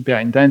because it's super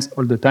intense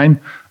all the time.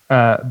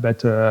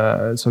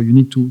 So you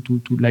need to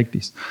like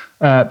this.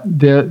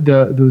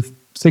 The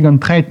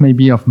second trait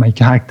maybe of my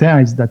character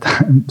is that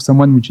I'm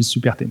someone which is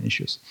super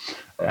tenacious.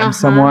 I'm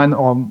someone,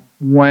 or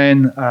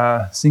when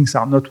things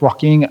are not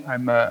working,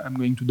 I'm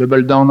going to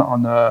double down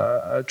on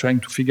trying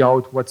to figure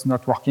out what's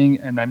not working,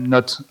 and I'm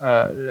not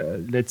not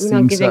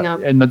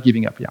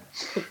giving up. Yeah,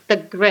 the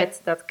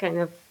grit, that kind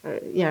of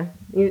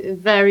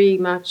very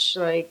much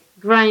like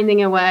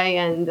grinding away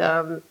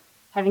and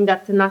having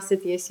that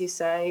tenacity, as you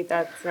say,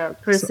 that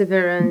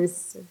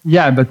perseverance.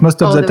 But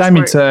most of the time,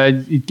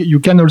 you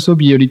can also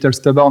be a little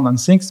stubborn on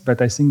things,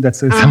 but I think that's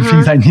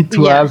something I need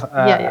to have.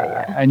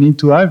 I need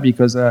to have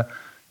because,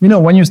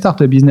 when you start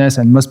a business,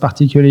 and most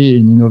particularly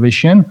in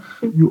innovation,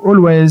 you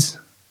always,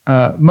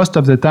 most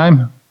of the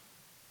time,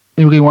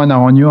 everyone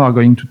around you are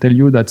going to tell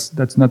you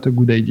that's not a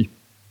good idea.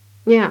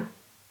 Yeah.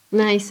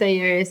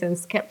 Naysayers and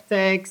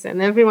skeptics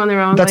and everyone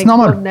around. That's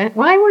normal.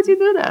 Why would you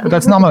do that?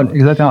 That's normal,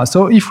 exactly.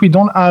 So if we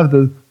don't have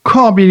the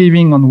core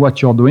believing on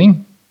what you're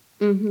doing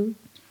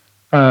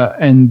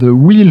and the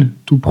will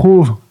to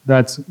prove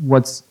that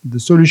what's the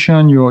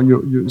solution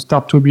you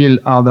start to build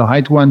are the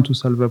right one to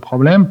solve a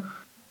problem,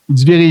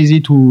 it's very easy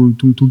to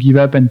give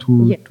up and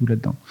to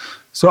let down.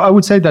 So I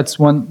would say that's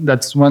one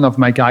of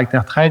my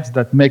character traits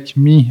that make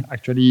me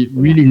actually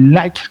really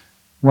like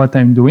what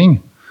I'm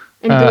doing.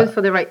 And do it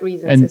for the right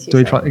reasons, and as you do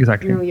say. it for,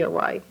 exactly. Know your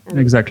why.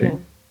 Exactly. Yeah.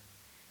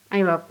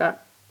 I love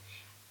that.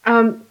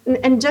 And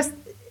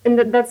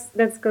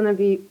that's going to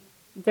be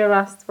the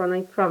last one,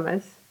 I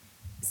promise.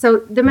 So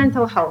the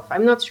mental health,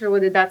 I'm not sure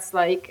whether that's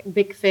like a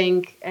big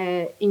thing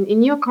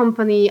in your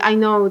company. I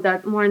know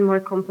that more and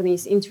more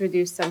companies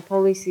introduce some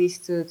policies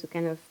to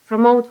kind of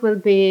promote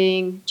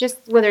well-being, just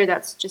whether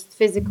that's just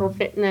physical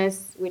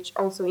fitness, which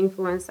also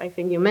influence, I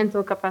think, your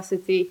mental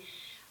capacity,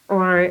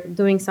 or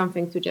doing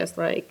something to just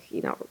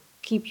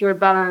keep your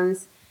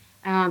balance.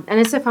 And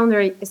as a founder,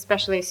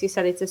 especially as you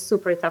said, it's a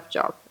super tough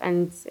job.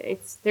 And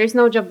there's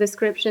no job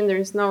description.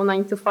 There's no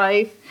 9 to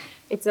 5.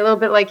 It's a little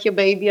bit like your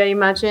baby, I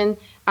imagine.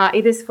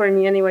 It is for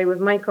me anyway with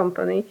my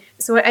company.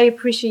 So I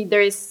appreciate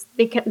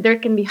there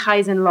can be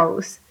highs and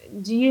lows.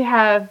 Do you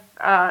have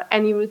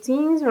any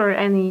routines or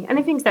any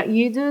things that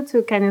you do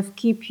to kind of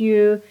keep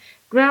you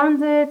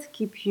grounded,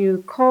 keep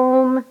you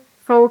calm,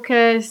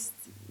 focused,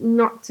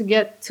 not to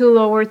get too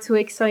low or too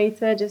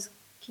excited, just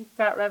keep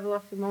that level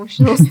of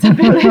emotional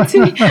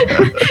stability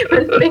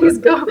when things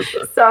go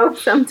south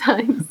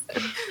sometimes?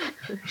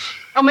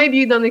 Or maybe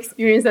you don't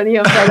experience any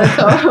of that at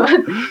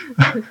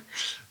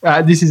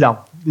all. This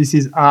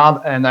is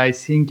hard, and I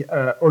think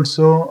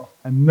also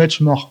I'm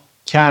much more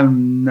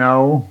calm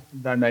now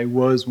than I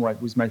was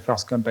with my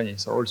first company.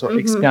 So also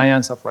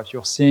experience of what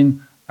you're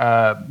seeing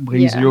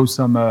brings you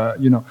some,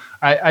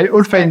 I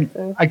often,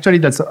 actually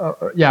that's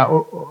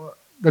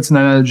an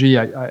analogy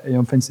I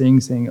often saying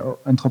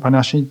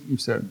entrepreneurship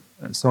is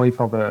sorry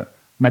for the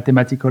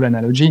mathematical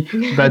analogy,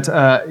 but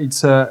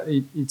it's a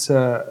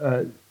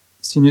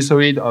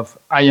sinusoid of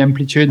high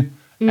amplitude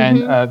and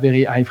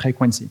very high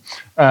frequency.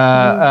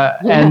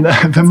 And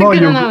the more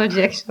you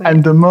analogy,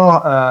 and the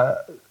more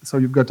so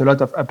you've got a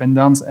lot of up and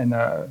downs and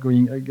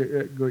going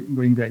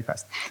very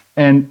fast.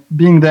 And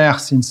being there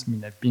since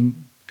I've been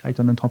quite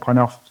an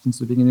entrepreneur since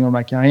the beginning of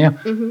my career.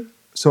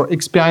 So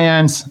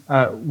experience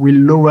will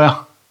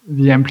lower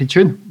the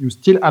amplitude. You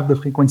still have the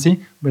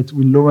frequency, but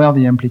will lower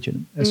the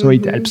amplitude. So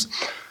it helps.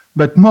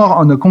 But more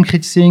on the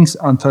concrete things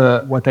and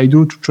what I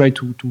do to try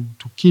to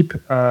keep,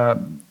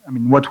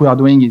 what we are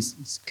doing is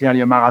clearly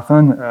a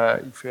marathon.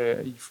 If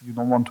you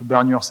don't want to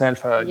burn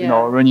yourself,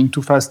 running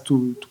too fast,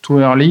 too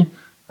early.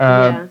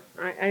 I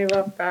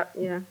love that.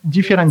 Yeah.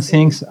 Different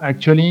things,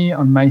 actually,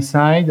 on my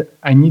side,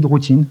 I need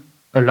routine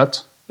a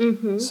lot.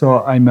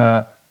 So I'm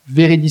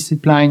very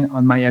disciplined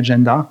on my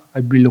agenda.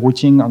 I build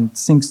routine on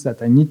things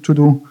that I need to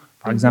do.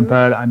 For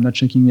example, I'm not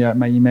checking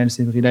my emails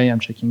every day. I'm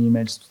checking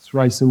emails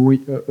twice a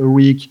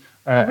week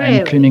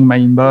and cleaning my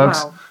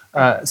inbox.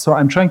 Wow. So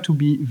I'm trying to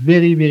be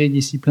very, very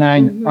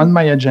disciplined on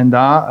my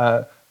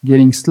agenda,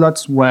 getting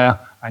slots where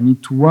I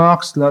need to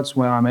work, slots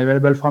where I'm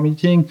available for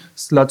meeting,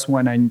 slots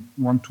when I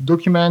want to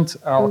document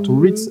or to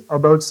read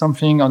about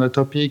something on a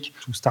topic,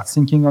 to start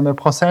thinking on the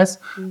process.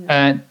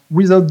 And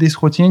without these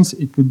routines,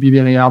 it would be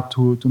very hard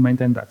to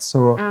maintain that.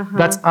 So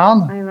that's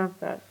hard. I love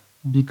that.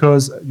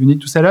 Because you need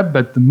to set up,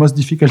 but the most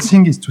difficult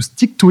thing is to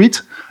stick to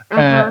it.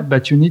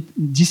 But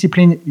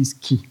discipline is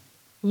key.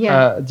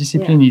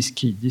 Discipline is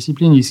key.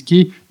 Discipline is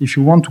key if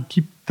you want to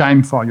keep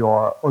time for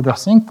your other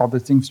things, for the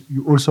things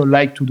you also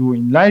like to do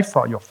in life,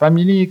 for your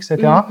family,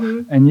 etc.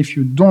 And if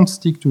you don't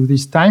stick to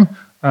this time,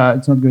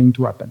 it's not going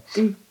to happen.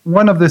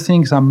 One of the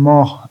things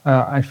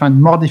I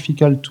find more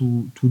difficult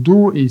to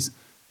do is,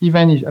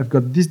 even if I've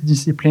got this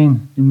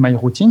discipline in my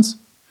routines,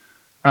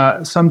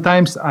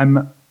 sometimes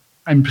I'm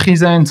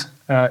present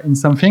in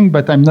something,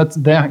 but I'm not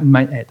there in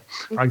my head.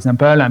 For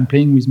example, I'm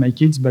playing with my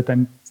kids, but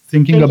I'm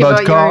thinking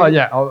about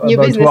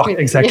work.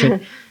 Exactly.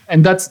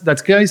 And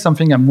that's clearly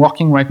something I'm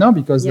working right now,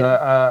 because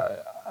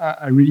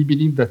I really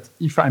believe that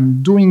if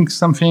I'm doing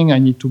something, I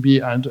need to be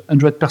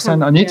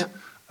 100% on it.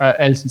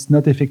 Else it's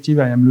not effective.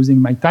 I am losing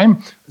my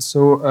time.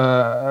 So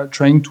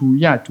trying to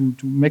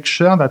make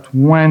sure that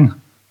when,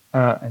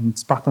 and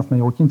it's part of my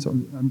routine, so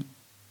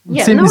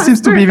Yeah, it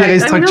seems to be very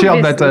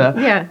structured,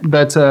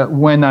 but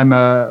when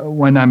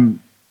I'm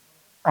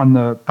on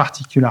a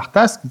particular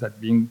task,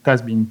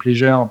 being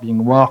pleasure, or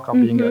being work, or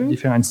being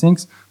different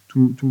things,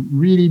 to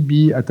really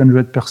be at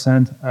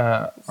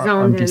 100%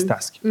 on this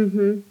task.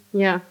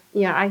 Yeah,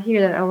 I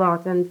hear that a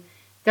lot, and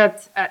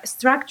that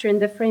structure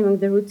and the framework,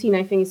 the routine,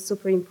 I think is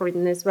super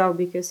important as well,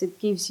 because it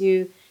gives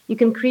you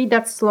can create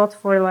that slot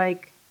for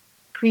like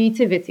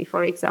creativity,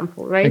 for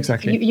example, right?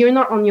 Exactly. You're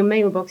not on your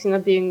mailbox, you're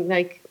not being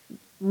like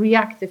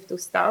reactive to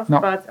stuff,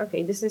 but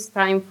okay, this is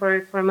time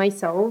for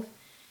myself,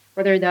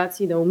 whether that's,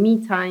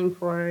 me time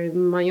for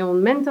my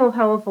own mental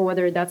health, or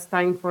whether that's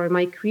time for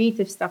my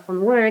creative stuff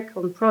on work,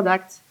 on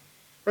products,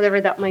 whatever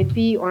that might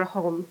be, or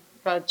home.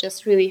 But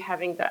just really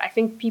having that. I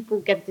think people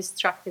get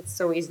distracted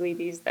so easily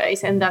these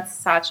days, and that's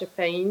such a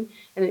pain,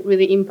 and it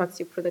really impacts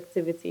your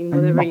productivity in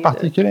whatever you do.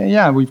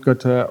 Particularly, we've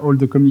got all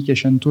the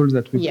communication tools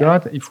that we've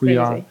got. If we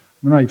are,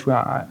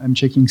 I'm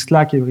checking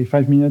Slack every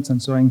 5 minutes and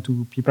answering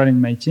to people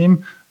in my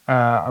team,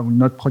 I will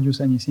not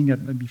produce anything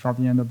before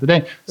the end of the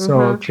day.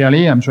 So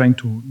clearly, I'm trying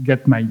to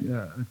get my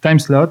time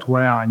slot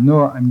where I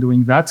know I'm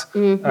doing that.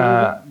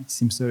 It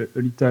seems a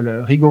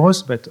little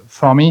rigorous, but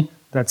for me,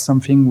 that's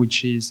something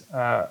which is...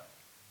 I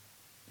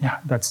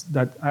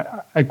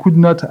could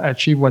not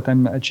achieve what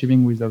I'm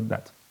achieving without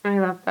that. I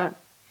love that.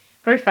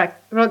 Perfect.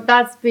 Rod,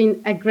 that's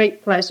been a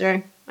great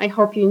pleasure. I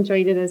hope you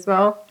enjoyed it as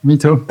well. Me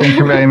too. Thank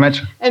you very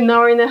much. An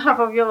hour and a half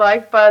of your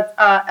life, but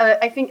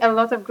I think a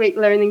lot of great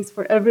learnings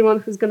for everyone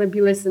who's going to be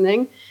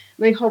listening.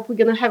 And I hope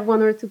we're going to have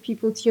 1 or 2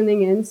 people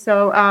tuning in.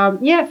 So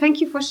thank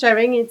you for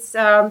sharing. It's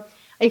I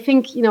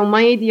think,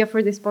 my idea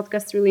for this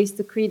podcast really is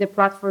to create a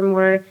platform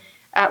where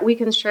we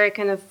can share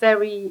kind of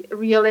very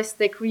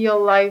realistic,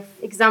 real-life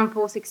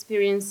examples,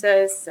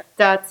 experiences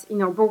that,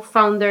 both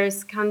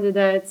founders,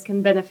 candidates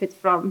can benefit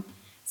from.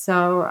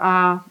 So,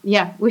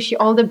 wish you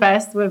all the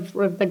best with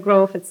the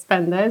growth at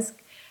Spendesk.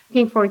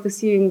 Looking forward to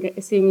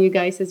seeing you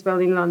guys as well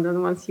in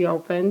London once you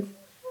opened.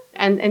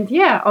 And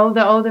all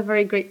the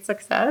very great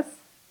success.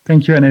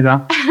 Thank you,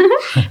 Aneta.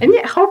 And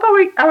hope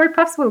our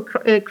paths will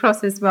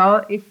cross as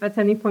well. If at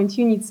any point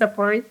you need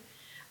support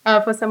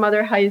for some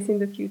other hires in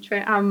the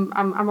future,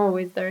 I'm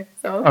always there.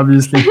 So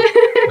obviously,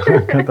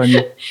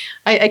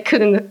 I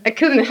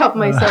couldn't help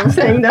myself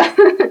saying that.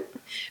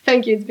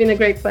 Thank you. It's been a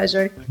great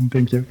pleasure.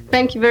 Thank you.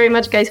 Thank you very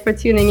much, guys, for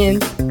tuning in.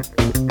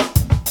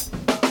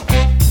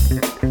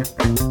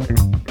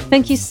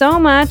 Thank you so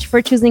much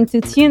for choosing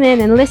to tune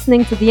in and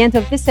listening to the end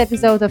of this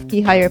episode of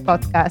Key Hire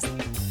Podcast.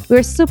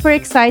 We're super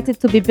excited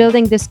to be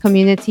building this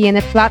community and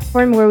a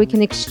platform where we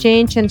can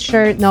exchange and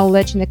share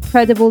knowledge in a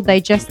credible,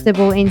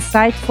 digestible,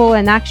 insightful,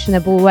 and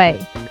actionable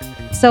way.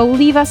 So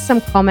leave us some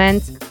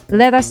comments.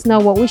 Let us know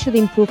what we should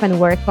improve and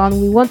work on.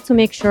 We want to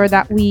make sure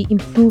that we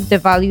improve the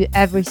value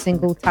every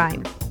single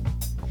time.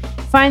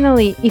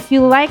 Finally, if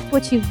you liked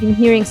what you've been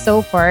hearing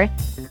so far,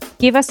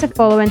 give us a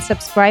follow and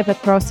subscribe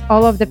across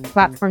all of the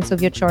platforms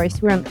of your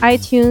choice. We're on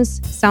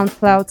iTunes,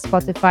 SoundCloud,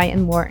 Spotify,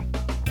 and more.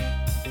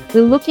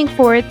 We're looking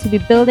forward to be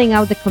building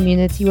out the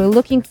community. We're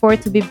looking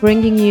forward to be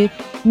bringing you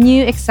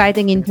new,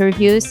 exciting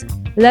interviews.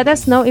 Let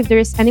us know if there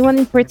is anyone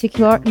in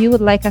particular you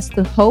would like us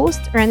to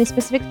host or any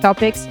specific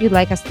topics you'd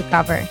like us to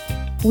cover.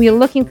 We are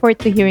looking forward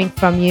to hearing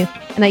from you,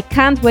 and I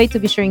can't wait to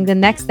be sharing the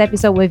next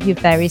episode with you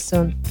very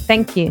soon.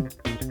 Thank you.